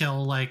just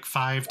kill like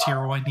 5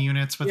 tier 1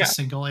 units with a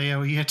single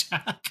AoE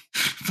attack.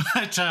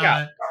 But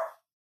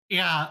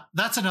yeah,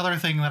 that's another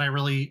thing that I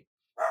really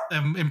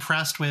am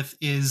impressed with,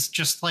 is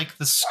just like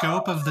the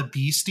scope of the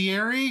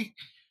bestiary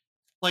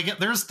like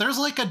there's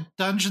like a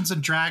Dungeons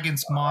and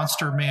Dragons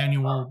monster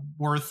manual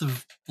worth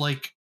of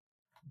like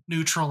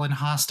neutral and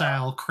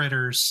hostile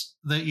critters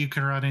that you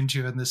can run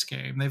into in this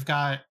game.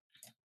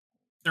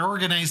 They're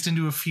organized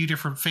into a few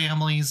different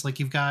families. Like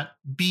you've got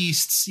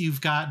beasts,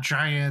 you've got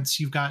giants,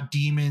 you've got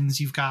demons,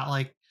 you've got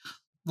like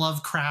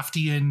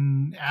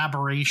Lovecraftian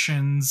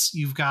aberrations,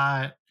 you've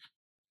got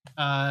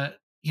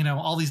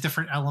all these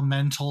different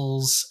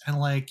elementals, and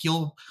like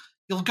you'll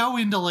go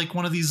into like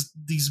one of these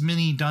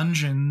mini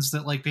dungeons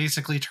that like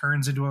basically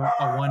turns into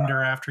a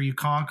wonder after you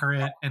conquer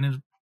it,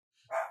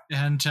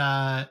 and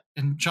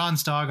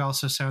John's dog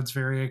also sounds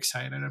very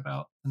excited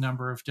about the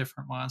number of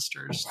different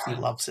monsters. He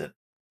loves it.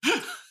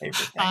 Favorite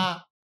thing.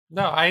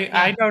 No,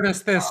 I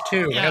noticed this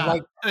too. Yeah, and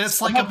like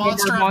it's like a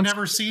monster I've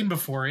never seen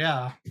before.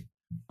 Yeah,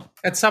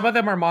 and some of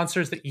them are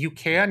monsters that you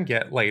can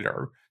get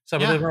later.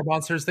 Some of them are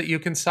monsters that you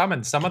can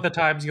summon. Some of the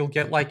times you'll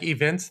get like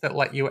events that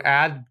let you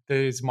add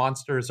these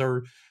monsters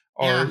or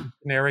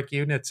generic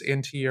units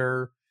into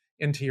your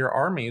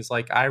armies.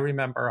 Like I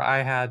remember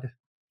I had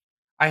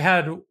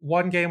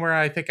one game where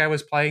I think I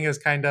was playing as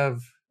kind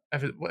of, I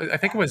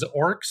think it was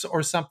orcs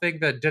or something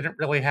that didn't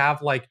really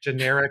have like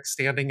generic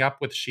standing up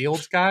with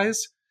shields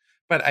guys.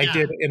 But I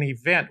did an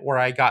event where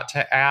I got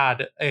to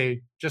add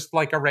just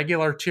like a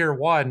regular tier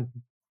 1,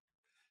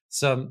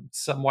 some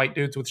white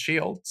dudes with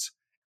shields.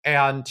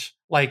 And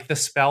like the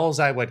spells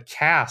I would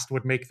cast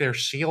would make their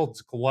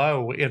shields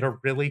glow in a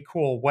really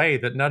cool way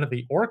that none of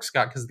the orcs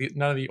got, because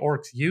none of the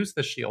orcs used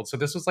the shield. So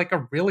this was like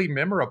a really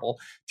memorable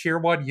tier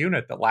 1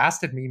 unit that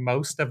lasted me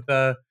most of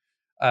the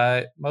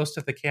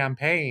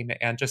campaign,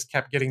 and just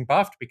kept getting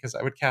buffed because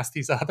I would cast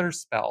these other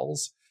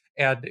spells.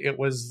 And it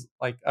was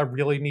like a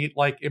really neat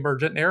like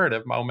emergent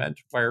narrative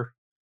moment where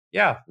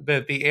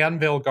the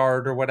Anvil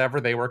Guard or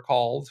whatever they were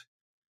called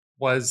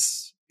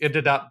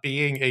ended up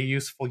being a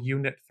useful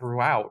unit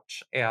throughout.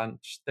 And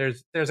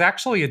there's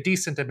actually a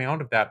decent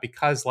amount of that,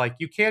 because like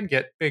you can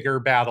get bigger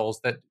battles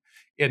that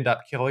end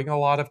up killing a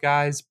lot of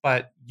guys,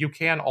 but you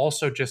can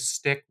also just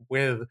stick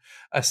with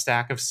a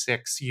stack of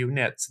 6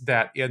 units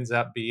that ends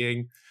up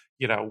being,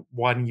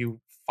 one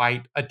you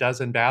fight a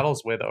dozen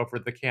battles with over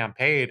the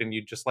campaign, and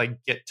you just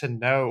like get to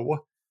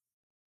know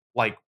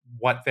like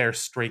what their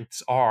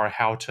strengths are,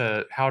 how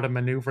to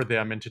maneuver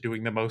them into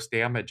doing the most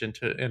damage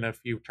in a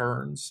few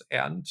turns.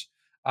 And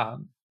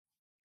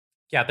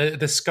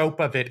the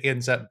scope of it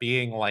ends up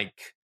being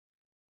like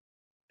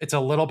it's a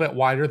little bit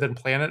wider than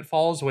Planet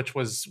Falls, which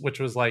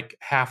was like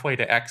halfway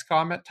to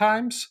XCOM at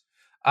times.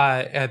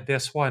 At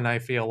this one, I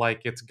feel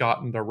like it's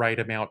gotten the right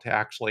amount to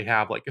actually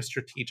have like a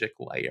strategic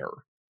layer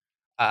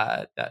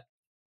that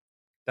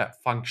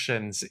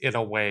functions in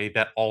a way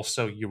that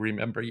also you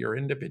remember your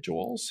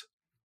individuals.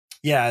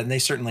 Yeah, and they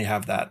certainly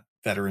have that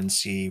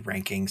veterancy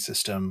ranking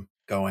system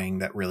going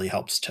that really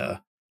helps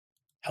to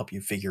help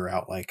you figure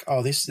out like,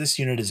 oh, this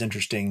unit is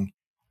interesting.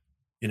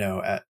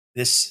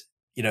 This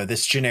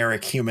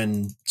generic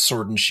human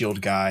sword and shield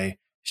guy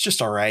is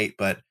just all right,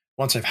 but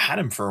once I've had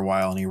him for a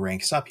while and he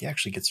ranks up, he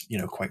actually gets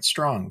quite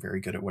strong, very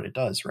good at what it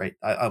does. Right,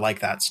 I like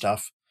that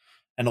stuff,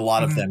 and a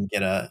lot of them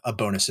get a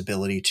bonus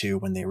ability too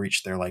when they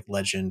reach their like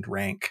legend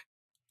rank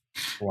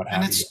or what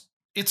have you.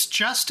 It's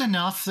just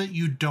enough that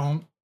you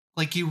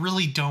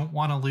really don't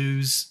want to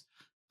lose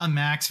a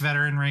max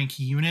veteran rank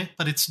unit,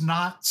 but it's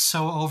not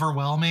so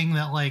overwhelming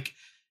that like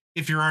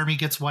if your army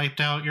gets wiped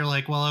out, you're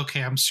like, well,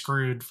 okay, I'm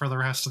screwed for the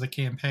rest of the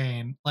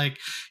campaign. Like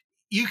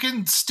you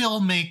can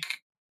still make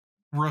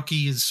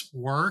rookies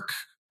work.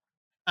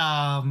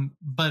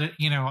 But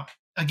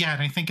again,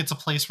 I think it's a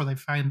place where they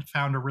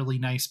found a really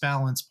nice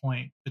balance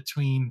point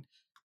between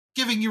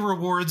giving you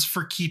rewards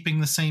for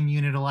keeping the same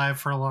unit alive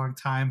for a long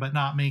time, but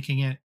not making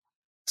it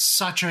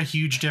such a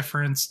huge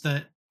difference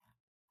that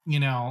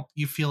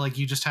you feel like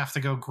you just have to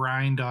go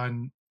grind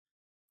on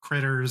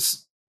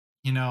critters,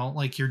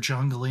 like you're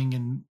jungling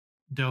in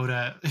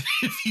Dota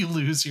if you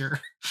lose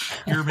your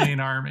main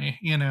army.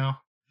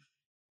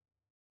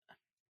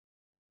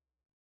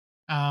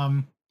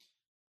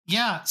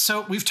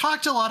 So we've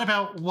talked a lot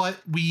about what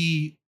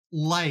we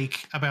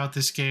like about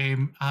this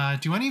game.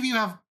 Do any of you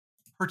have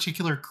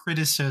particular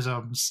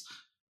criticisms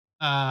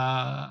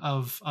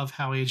of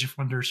how Age of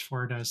Wonders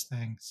 4 does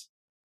things?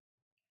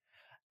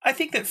 I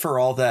think that for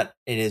all that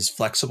it is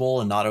flexible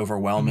and not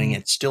overwhelming,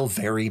 it's still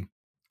very,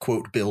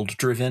 quote, build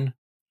driven.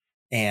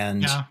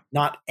 And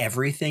not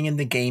everything in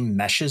the game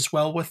meshes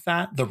well with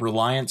that. The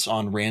reliance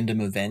on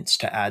random events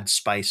to add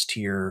spice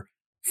to your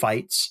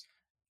fights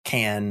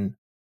can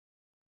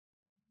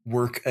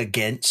work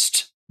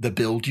against the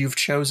build you've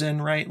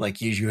chosen, right? Like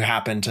you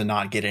happen to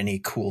not get any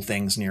cool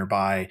things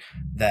nearby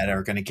that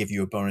are going to give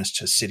you a bonus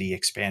to city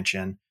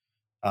expansion,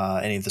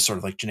 any of the sort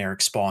of like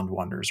generic spawned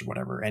wonders or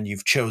whatever. And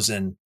you've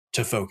chosen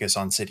to focus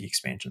on city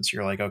expansion. So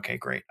you're like, okay,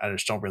 great. I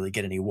just don't really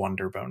get any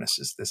wonder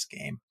bonuses this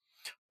game.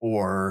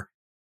 Or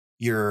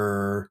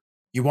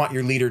you want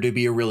your leader to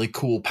be a really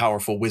cool,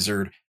 powerful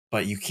wizard,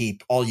 but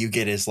all you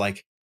get is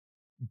like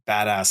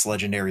badass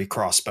legendary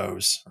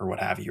crossbows or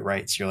what have you,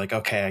 right? So you're like,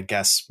 okay, I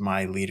guess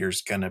my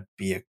leader's gonna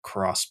be a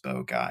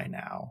crossbow guy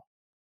now.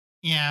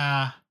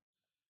 Yeah.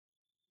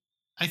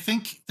 I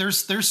think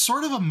there's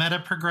sort of a meta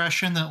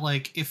progression that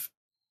like if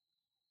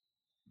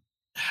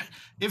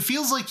it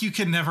feels like you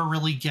can never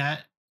really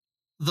get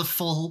the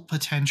full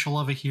potential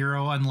of a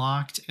hero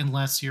unlocked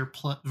unless you're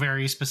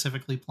very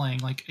specifically playing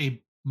like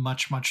a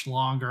much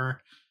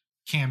longer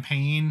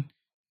campaign,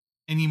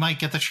 and you might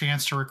get the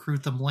chance to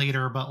recruit them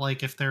later, but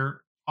like if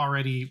they're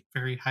already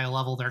very high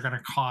level, they're going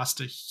to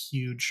cost a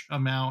huge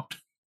amount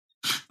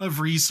of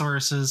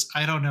resources.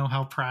 I don't know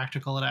how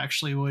practical it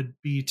actually would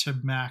be to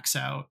max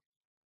out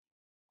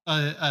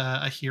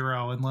a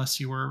hero unless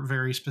you were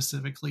very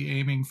specifically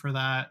aiming for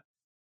that.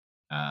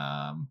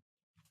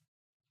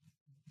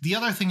 The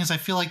other thing is I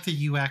feel like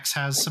the UX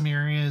has some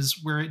areas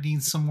where it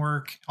needs some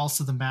work.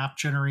 Also the map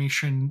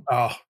generation.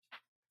 Oh,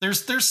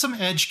 there's some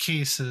edge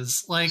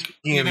cases. Like,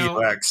 speaking of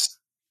UX,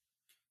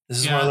 this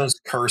is one of those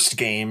cursed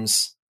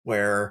games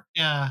where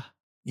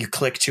you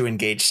click to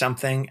engage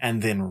something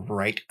and then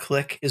right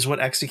click is what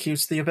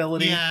executes the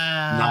ability,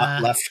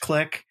 not left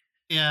click.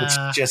 Which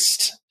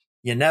just,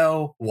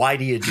 why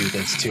do you do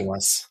this to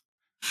us?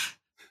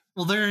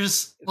 Well,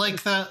 there's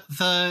like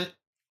the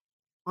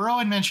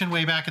Rowan mentioned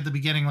way back at the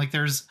beginning, like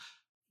there's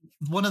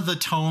one of the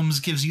tomes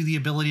gives you the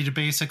ability to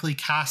basically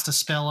cast a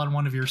spell on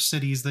one of your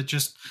cities that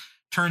just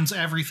turns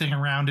everything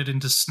around it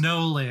into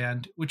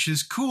snowland, which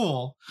is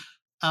cool.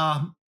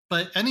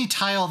 But any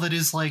tile that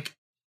is like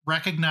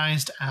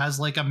recognized as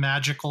like a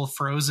magical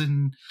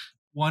frozen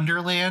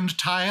wonderland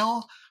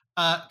tile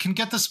can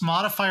get this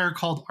modifier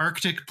called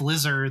Arctic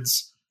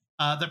Blizzards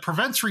that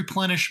prevents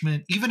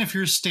replenishment even if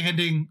you're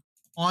standing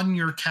on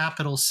your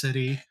capital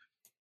city,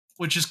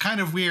 which is kind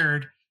of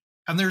weird.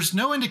 And there's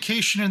no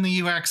indication in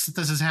the UX that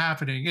this is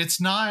happening. It's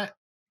not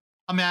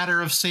a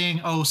matter of saying,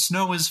 oh,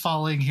 snow is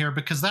falling here,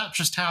 because that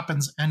just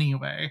happens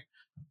anyway.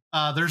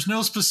 There's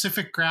no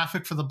specific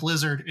graphic for the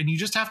blizzard, and you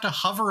just have to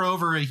hover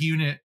over a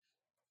unit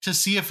to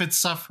see if it's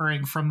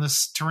suffering from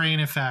this terrain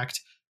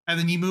effect. And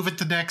then you move it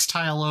the next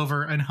tile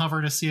over and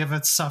hover to see if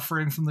it's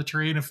suffering from the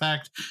terrain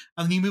effect.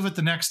 And then you move it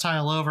the next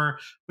tile over,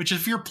 which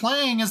if you're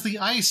playing as the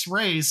ice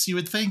race, you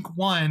would think,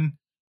 one,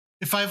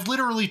 if I've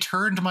literally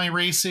turned my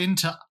race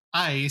into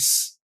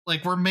ice,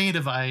 like we're made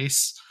of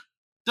ice,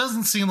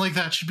 doesn't seem like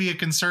that should be a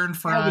concern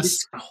for us. But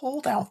it's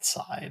cold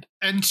outside.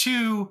 And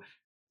two,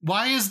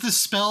 why is the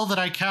spell that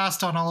I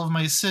cast on all of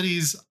my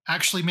cities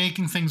actually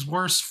making things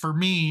worse for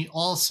me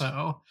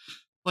also?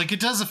 Like, it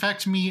does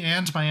affect me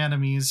and my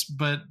enemies,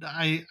 but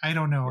I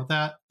don't know.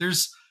 That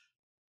there's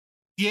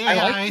the AI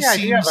I like the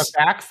idea of a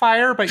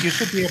backfire, but you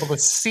should be able to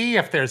see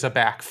if there's a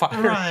backfire.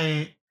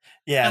 Right.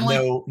 Yeah,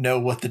 and know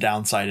what the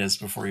downside is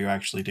before you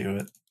actually do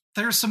it.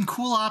 There's some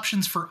cool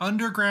options for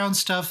underground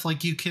stuff.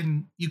 Like you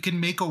can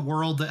make a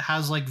world that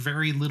has like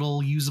very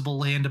little usable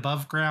land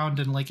above ground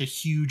and like a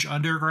huge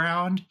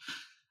underground.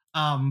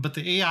 But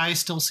the AI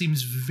still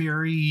seems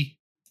very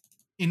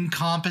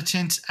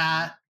incompetent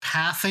at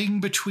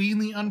pathing between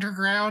the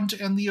underground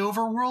and the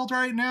overworld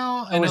right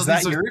now. Oh, is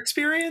that your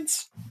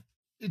experience?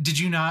 Did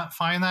you not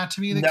find that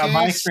to be the case? No,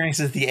 my experience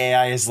is the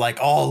AI is like,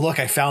 oh, look,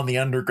 I found the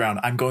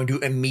underground. I'm going to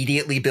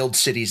immediately build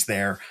cities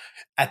there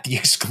at the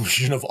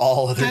exclusion of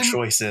all other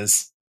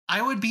choices.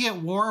 I would be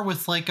at war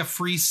with like a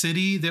free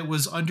city that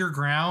was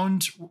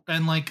underground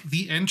and like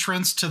the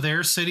entrance to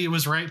their city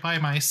was right by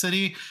my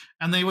city,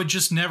 and they would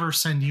just never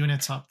send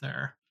units up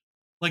there.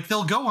 Like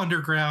they'll go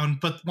underground,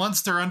 but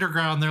once they're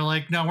underground, they're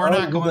like, no, we're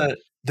not going.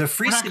 The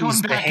free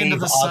cities back into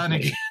the sun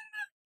again.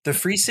 The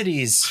free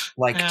cities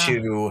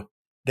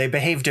they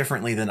behave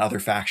differently than other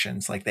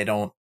factions. Like they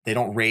don't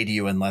raid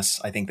you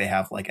unless I think they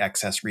have like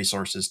excess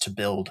resources to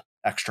build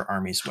extra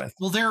armies with.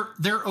 Well,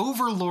 their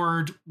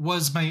overlord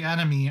was my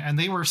enemy, and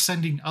they were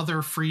sending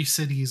other free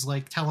cities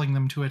like telling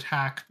them to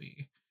attack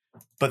me.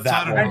 But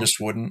that one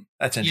just wouldn't.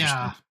 That's interesting.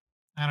 Yeah,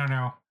 I don't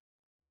know.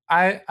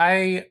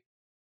 I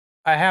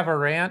have a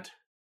rant.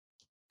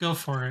 Go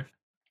for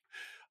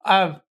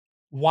it.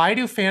 Why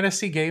do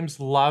fantasy games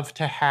love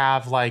to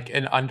have like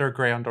an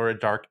underground or a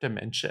dark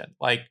dimension?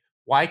 Like,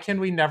 why can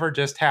we never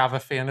just have a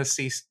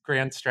fantasy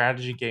grand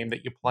strategy game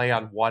that you play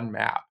on one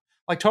map?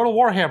 Like Total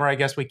Warhammer, I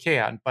guess we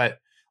can, but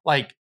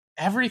like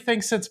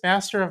everything since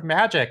Master of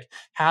Magic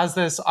has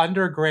this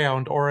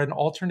underground or an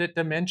alternate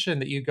dimension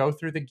that you go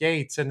through the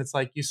gates and it's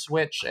like you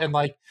switch, and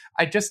like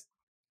I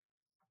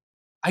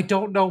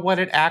don't know what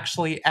it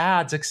actually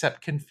adds except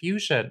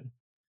confusion.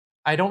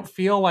 I don't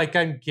feel like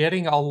I'm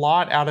getting a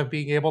lot out of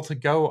being able to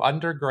go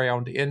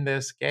underground in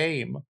this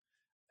game.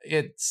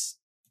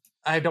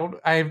 I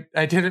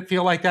didn't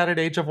feel like that in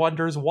Age of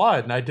Wonders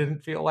 1. I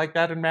didn't feel like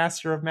that in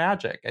Master of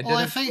Magic.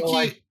 I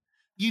think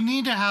you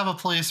need to have a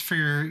place for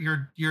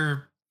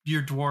your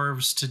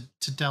dwarves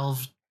to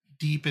delve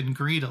deep and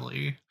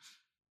greedily.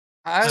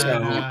 You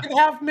can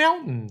have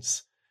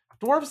mountains.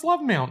 Dwarves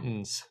love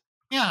mountains.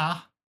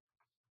 Yeah.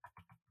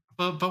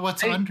 But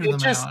what's under the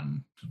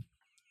mountain?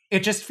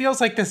 It just feels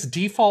like this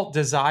default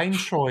design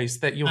choice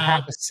that you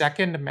have a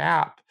second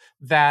map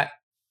that.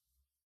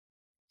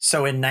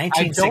 So in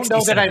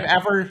 1967,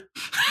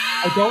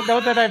 I don't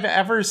know that I've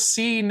ever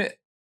seen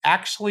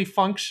actually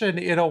function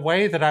in a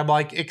way that I'm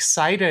like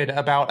excited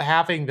about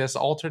having this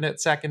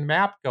alternate second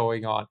map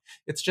going on.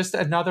 It's just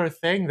another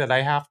thing that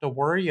I have to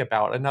worry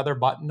about, another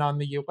button on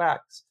the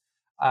UX.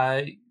 All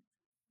right,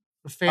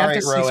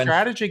 Fantasy Rowan.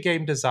 strategy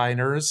game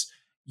designers,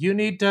 you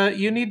need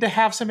to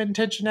have some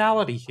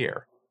intentionality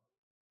here.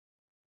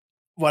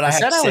 What I I have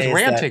said to I was say is that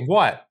ranting.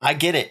 What? I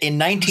get it. In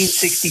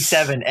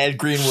 1967, Ed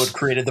Greenwood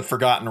created the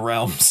Forgotten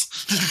Realms,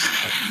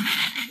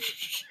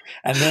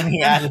 and then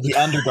he added the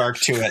Underdark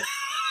to it.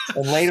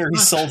 And later he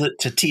sold it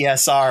to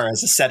TSR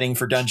as a setting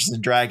for Dungeons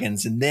and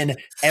Dragons. And then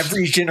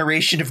every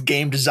generation of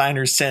game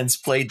designers since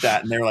played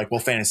that, and they were like, "Well,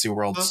 fantasy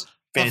worlds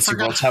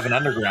have an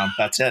underground.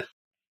 That's it.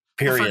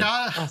 Period."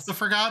 The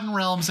Forgotten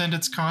Realms and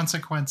its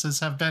consequences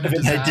have been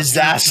A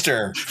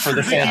disaster for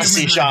the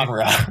fantasy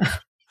genre.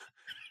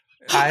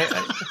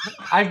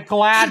 I'm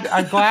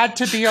glad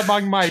to be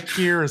among my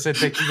peers and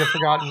thinking the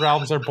Forgotten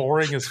Realms are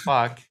boring as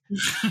fuck.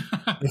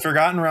 The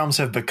Forgotten Realms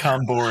have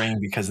become boring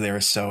because they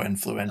were so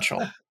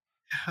influential.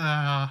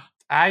 I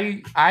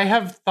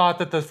have thought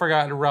that the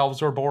Forgotten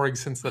Realms were boring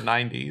since the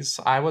 90s.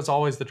 I was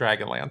always the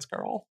Dragonlance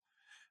girl.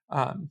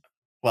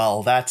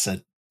 Well, this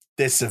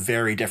is a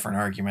very different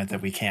argument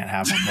that we can't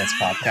have on this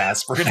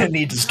podcast. We're going to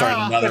need to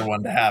start another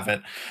one to have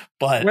it.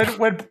 But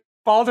when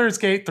Baldur's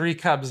Gate 3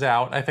 comes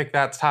out, I think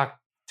that's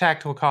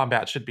tactical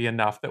combat should be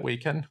enough that we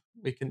can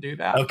do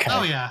that. Okay.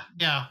 Oh yeah.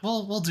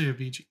 We'll do a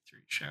BG3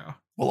 show.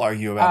 We'll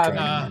argue about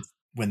Dragonlance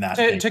when that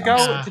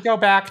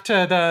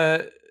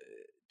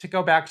to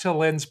go back to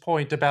Lynn's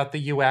point about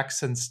the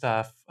UX and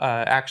stuff.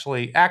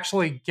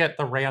 Actually get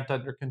the rant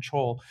under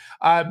control.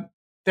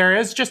 There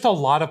is just a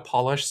lot of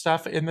polished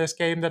stuff in this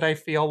game that I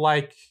feel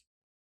like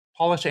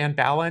polish and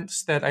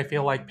balance that I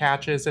feel like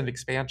patches and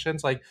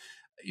expansions. Like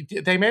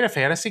they made a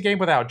fantasy game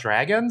without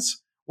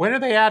dragons. When are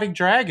they adding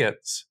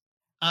dragons?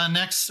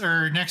 Next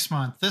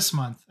month. This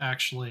month,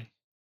 actually.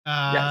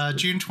 Yes.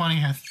 June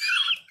 20th.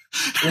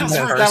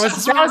 that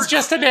was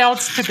just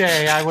announced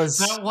today. I was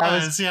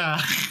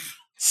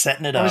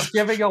setting it up. I was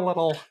giving a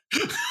little.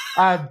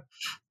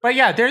 But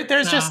yeah,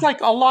 there's just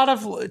like a lot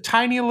of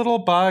tiny little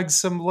bugs,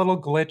 some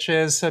little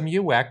glitches, some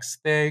UX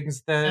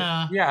things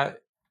that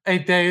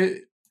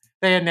they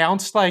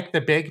announced like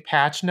the big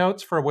patch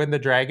notes for when the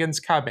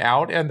dragons come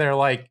out, and they're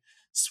like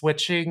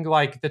switching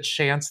like the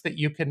chance that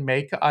you can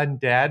make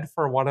undead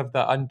for one of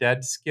the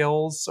undead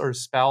skills or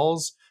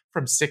spells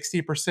from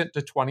 60%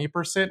 to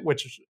 20%,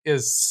 which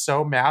is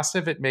so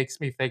massive it makes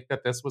me think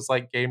that this was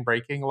like game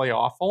breakingly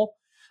awful.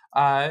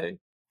 I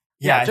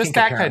just think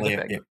that kind of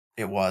thing.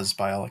 It was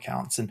by all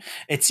accounts. And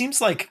it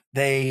seems like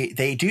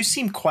they do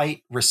seem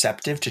quite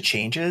receptive to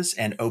changes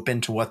and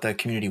open to what the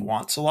community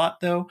wants a lot,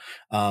 though.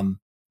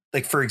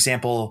 Like, for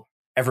example,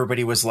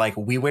 everybody was like,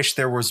 we wish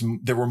there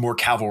were more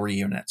cavalry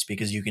units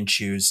because you can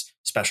choose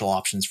special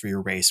options for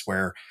your race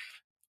where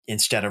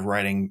instead of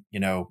riding,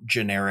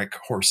 generic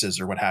horses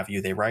or what have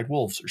you, they ride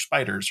wolves or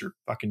spiders or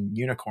fucking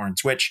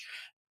unicorns, which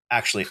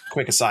actually,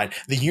 quick aside,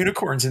 the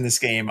unicorns in this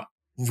game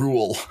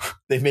rule.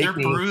 They're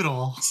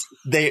brutal.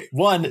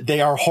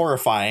 They are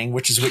horrifying,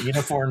 which is what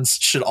unicorns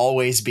should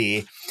always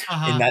be,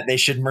 in that they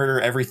should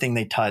murder everything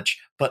they touch,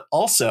 but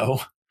also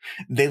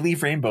they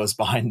leave rainbows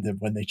behind them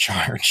when they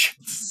charge.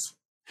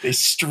 They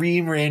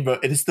stream rainbow.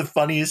 It is the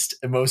funniest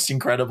and most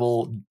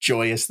incredible,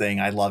 joyous thing.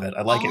 I love it.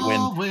 I like it when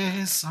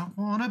always I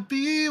want to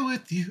be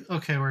with you.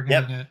 Okay, we're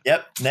gonna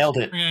nailed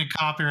it. We're gonna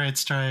copyright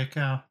strike.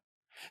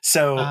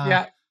 So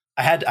I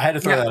had to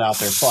throw that out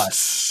there, but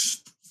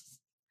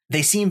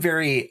they seem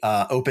very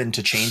open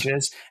to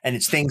changes, and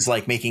it's things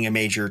like making a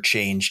major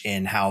change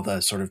in how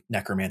the sort of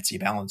necromancy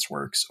balance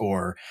works,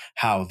 or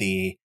how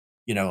the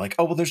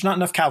there's not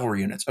enough cavalry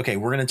units. Okay,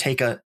 we're going to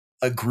take a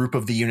group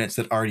of the units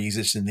that already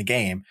exist in the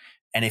game,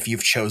 and if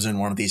you've chosen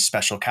one of these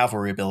special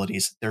cavalry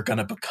abilities, they're going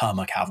to become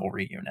a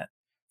cavalry unit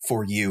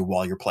for you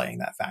while you're playing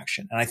that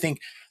faction. And I think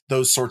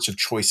those sorts of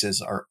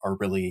choices are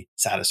really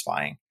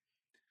satisfying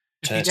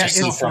to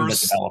see from the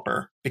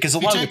developer, because a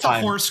lot of the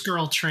time, the horse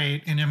girl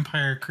trait in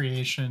Empire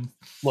Creation.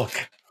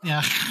 Look,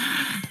 yeah.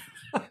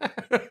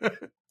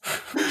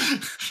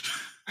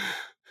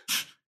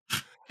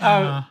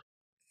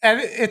 And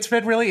it's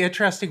been really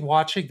interesting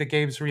watching the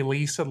game's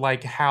release and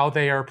like how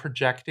they are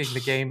projecting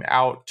the game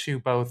out to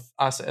both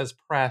us as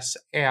press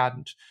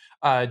and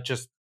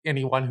just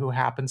anyone who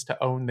happens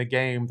to own the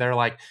game. They're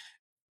like,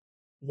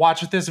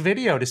 watch this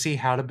video to see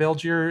how to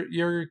build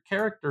your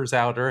characters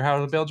out or how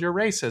to build your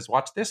races.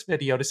 Watch this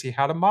video to see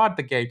how to mod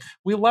the game.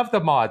 We love the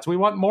mods. We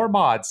want more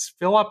mods.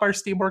 Fill up our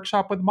Steam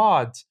Workshop with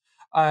mods.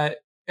 And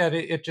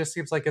it just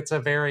seems like it's a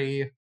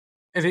very...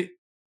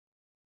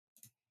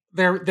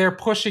 They're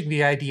pushing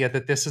the idea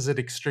that this is an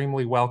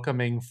extremely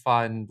welcoming,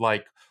 fun,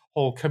 like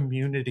whole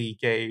community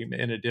game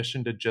in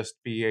addition to just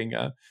being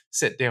a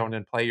sit down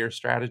and play your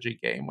strategy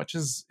game, which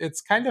is, it's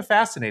kind of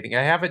fascinating.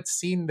 I haven't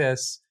seen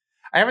this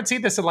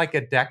in like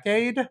a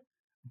decade,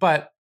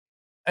 but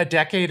a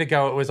decade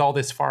ago it was all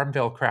this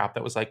Farmville crap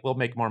that was like, we'll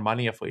make more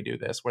money if we do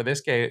this. Where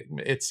this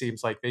game, it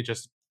seems like they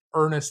just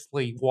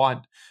earnestly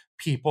want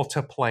people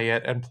to play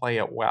it and play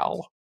it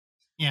well.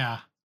 Yeah.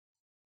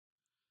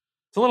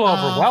 It's a little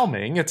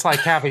overwhelming. It's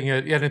like having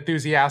an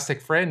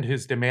enthusiastic friend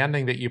who's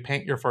demanding that you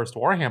paint your first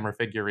Warhammer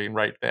figurine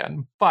right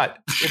then. But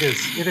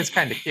it is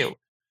kind of cute.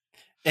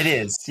 It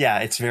is. Yeah,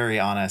 it's very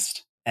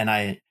honest. And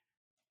I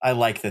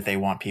like that they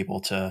want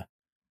people to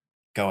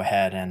go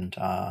ahead and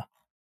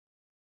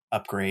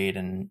upgrade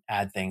and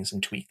add things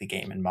and tweak the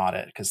game and mod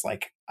it. Because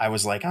like I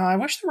was like, oh, I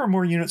wish there were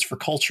more units for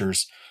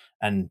cultures.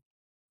 And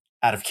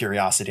out of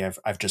curiosity,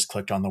 I've just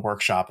clicked on the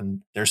workshop,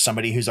 and there's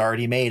somebody who's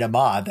already made a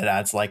mod that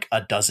adds like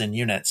a dozen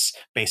units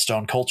based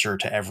on culture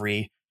to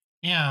every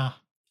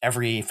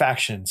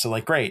faction. So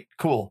like, great,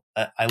 cool.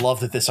 I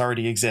love that this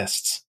already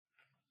exists.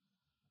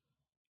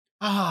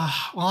 Well,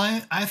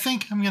 I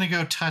think I'm going to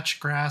go touch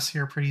grass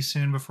here pretty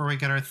soon before we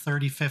get our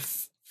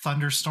 35th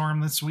thunderstorm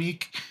this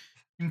week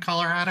in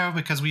Colorado,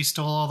 because we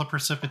stole all the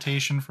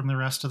precipitation from the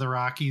rest of the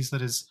Rockies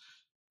that is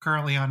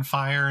currently on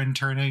fire and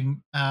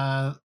turning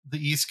the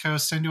East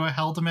Coast into a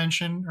hell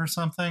dimension or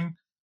something,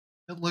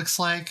 it looks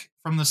like,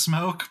 from the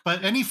smoke.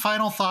 But any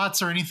final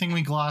thoughts or anything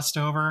we glossed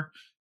over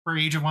for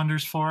Age of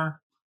Wonders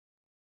 4?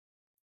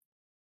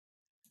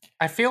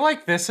 I feel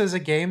like this is a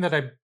game that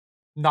I'm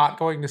not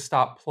going to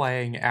stop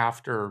playing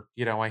after,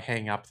 I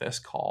hang up this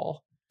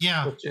call.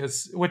 Yeah.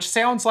 Which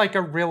sounds like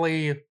a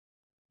really,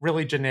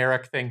 really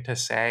generic thing to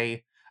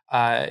say.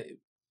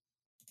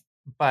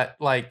 But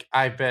like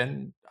I've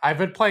been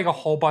playing a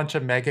whole bunch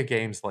of mega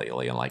games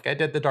lately, and like I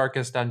did the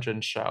Darkest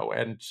Dungeon show,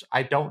 and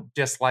I don't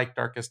dislike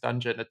Darkest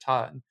Dungeon a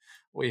ton.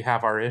 We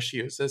have our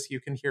issues, as you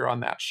can hear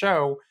on that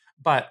show,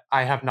 but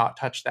I have not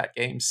touched that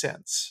game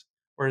since.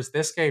 Whereas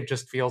this game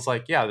just feels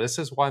like, yeah, this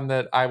is one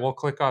that I will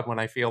click on when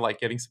I feel like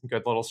getting some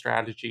good little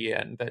strategy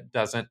in that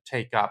doesn't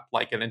take up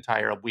like an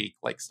entire week,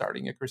 like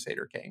starting a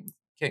Crusader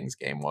Kings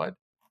game would.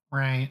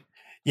 Right.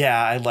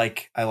 Yeah, I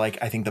think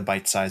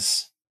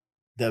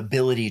the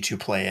ability to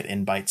play it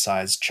in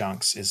bite-sized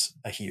chunks is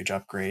a huge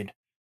upgrade.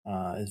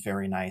 Is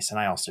very nice. And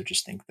I also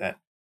just think that,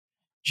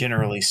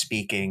 generally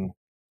speaking,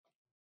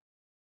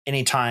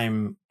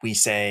 anytime we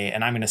say,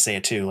 and I'm going to say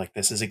it too, like,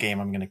 this is a game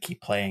I'm going to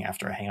keep playing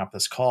after I hang up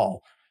this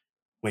call,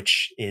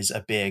 which is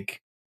a big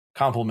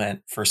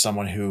compliment for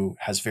someone who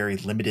has very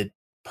limited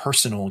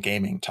personal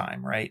gaming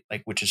time, right?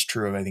 Like, which is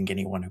true of, I think,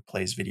 anyone who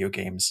plays video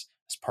games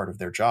as part of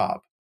their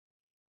job.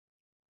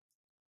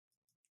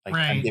 Like,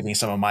 right. I'm giving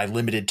some of my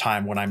limited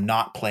time when I'm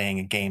not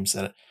playing games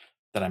that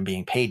I'm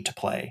being paid to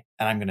play,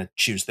 and I'm going to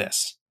choose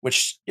this,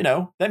 which,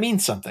 that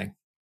means something.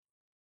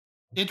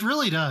 It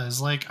really does.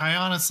 Like, I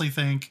honestly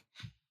think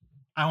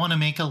I want to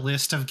make a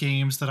list of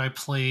games that I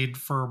played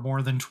for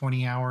more than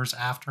 20 hours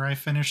after I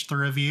finished the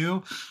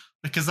review,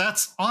 because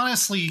that's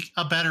honestly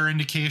a better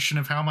indication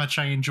of how much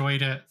I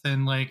enjoyed it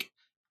than like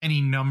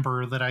any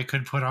number that I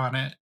could put on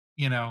it,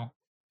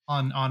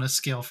 on a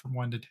scale from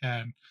 1 to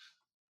 10.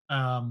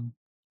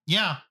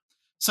 Yeah.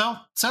 So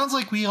sounds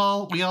like we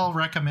all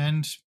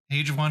recommend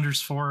Age of Wonders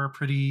 4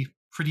 pretty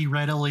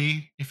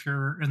readily if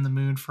you're in the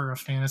mood for a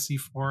fantasy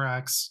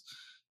 4X.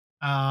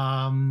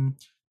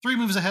 Three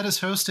Moves Ahead is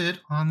hosted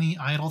on the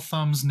Idle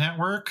Thumbs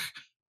network.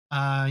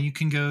 You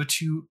can go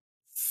to,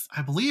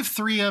 I believe,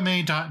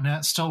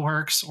 3ma.net still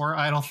works, or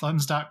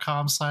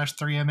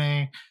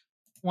idlethumbs.com/3ma.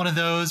 One of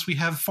those. We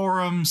have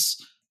forums.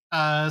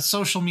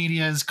 Social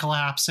media is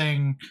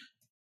collapsing.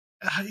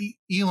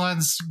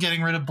 Elon's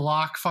getting rid of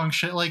block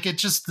function. Like, it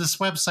just, this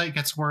website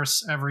gets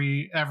worse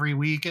every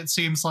week, it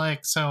seems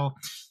like. So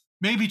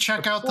maybe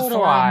check out the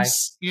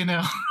forums.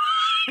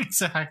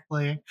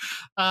 Exactly.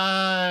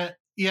 Yeah,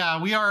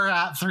 we are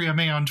at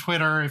 3MA on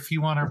Twitter if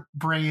you want to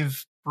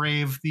brave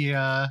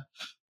the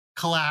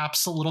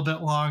collapse a little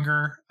bit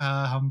longer.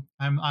 I'm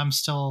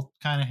still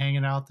kind of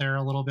hanging out there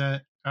a little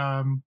bit.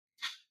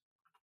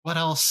 What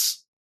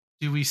else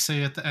do we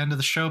say at the end of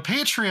the show?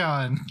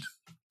 Patreon.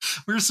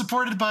 We're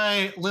supported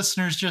by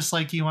listeners just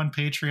like you on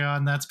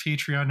Patreon. That's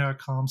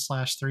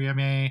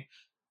patreon.com/3MA.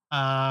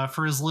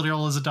 For as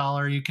little as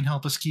 $1, you can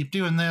help us keep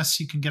doing this.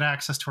 You can get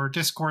access to our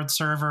Discord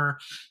server.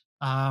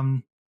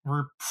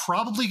 We're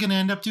probably going to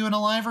end up doing a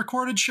live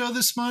recorded show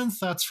this month.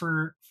 That's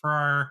for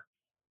our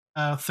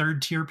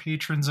third tier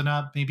patrons and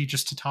up, maybe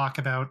just to talk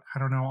about, I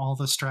don't know, all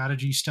the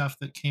strategy stuff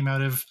that came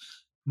out of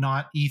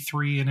not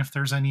E3, and if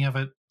there's any of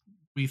it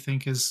we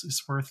think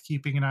is worth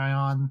keeping an eye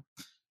on.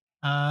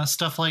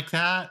 Stuff like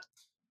that.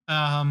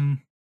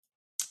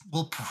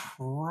 We'll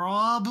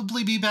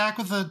probably be back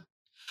with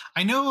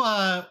I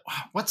know,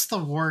 what's the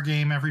war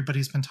game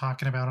everybody's been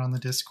talking about on the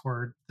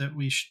Discord that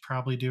we should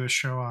probably do a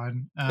show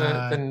on?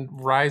 The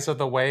Rise of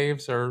the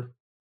Waves, or...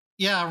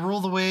 Yeah,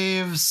 Rule the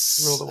Waves.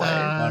 Rule the Waves.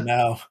 Oh,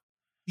 no.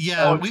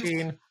 Yeah.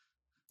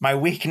 My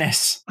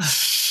weakness.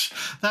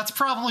 That's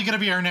probably going to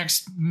be our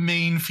next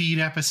main feed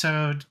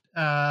episode.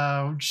 We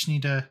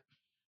need to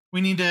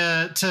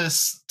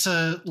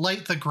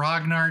light the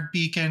Grognard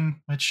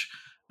beacon, which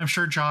I'm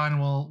sure John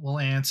will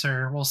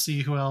answer. We'll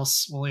see who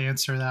else will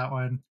answer that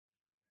one.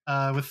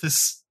 With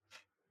this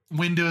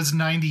Windows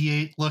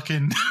 98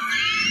 looking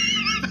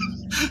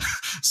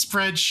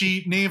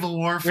spreadsheet naval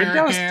warfare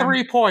Windows game.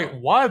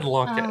 3.1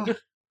 looking.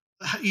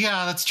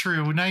 Yeah, that's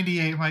true.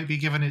 98 might be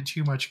giving it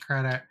too much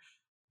credit.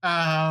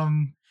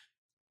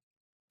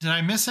 Did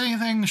I miss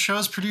anything? The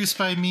show's produced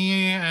by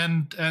me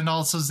and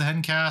also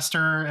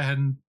Zencaster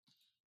and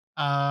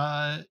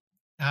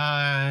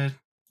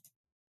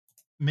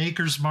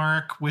Maker's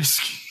Mark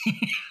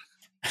whiskey.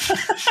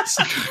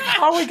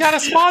 Oh, we got a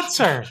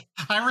sponsor.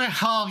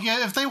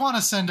 Yeah, if they want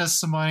to send us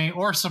some money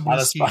or some Not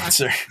whiskey. a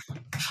sponsor.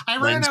 I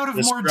ran out of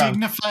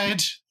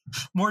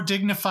more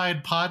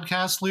dignified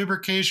podcast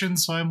lubrication,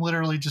 so I'm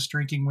literally just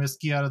drinking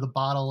whiskey out of the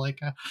bottle like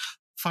a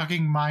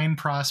fucking mine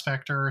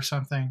prospector or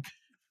something.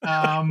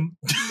 Yeah,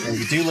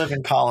 you do live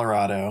in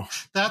Colorado.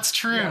 That's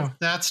true. Yeah.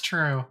 That's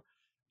true.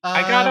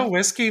 I got a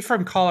whiskey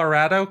from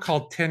Colorado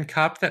called Tin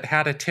Cup that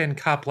had a tin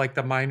cup like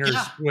the miners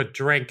would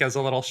drink as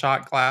a little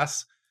shot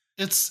glass.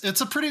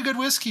 It's a pretty good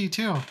whiskey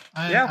too.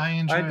 I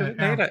enjoy it.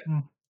 Made it.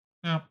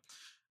 Yeah.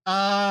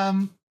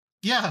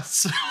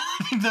 So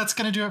I think that's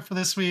gonna do it for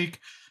this week.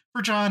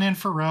 For John and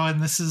for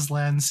Rowan, this is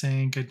Len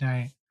saying good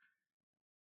night.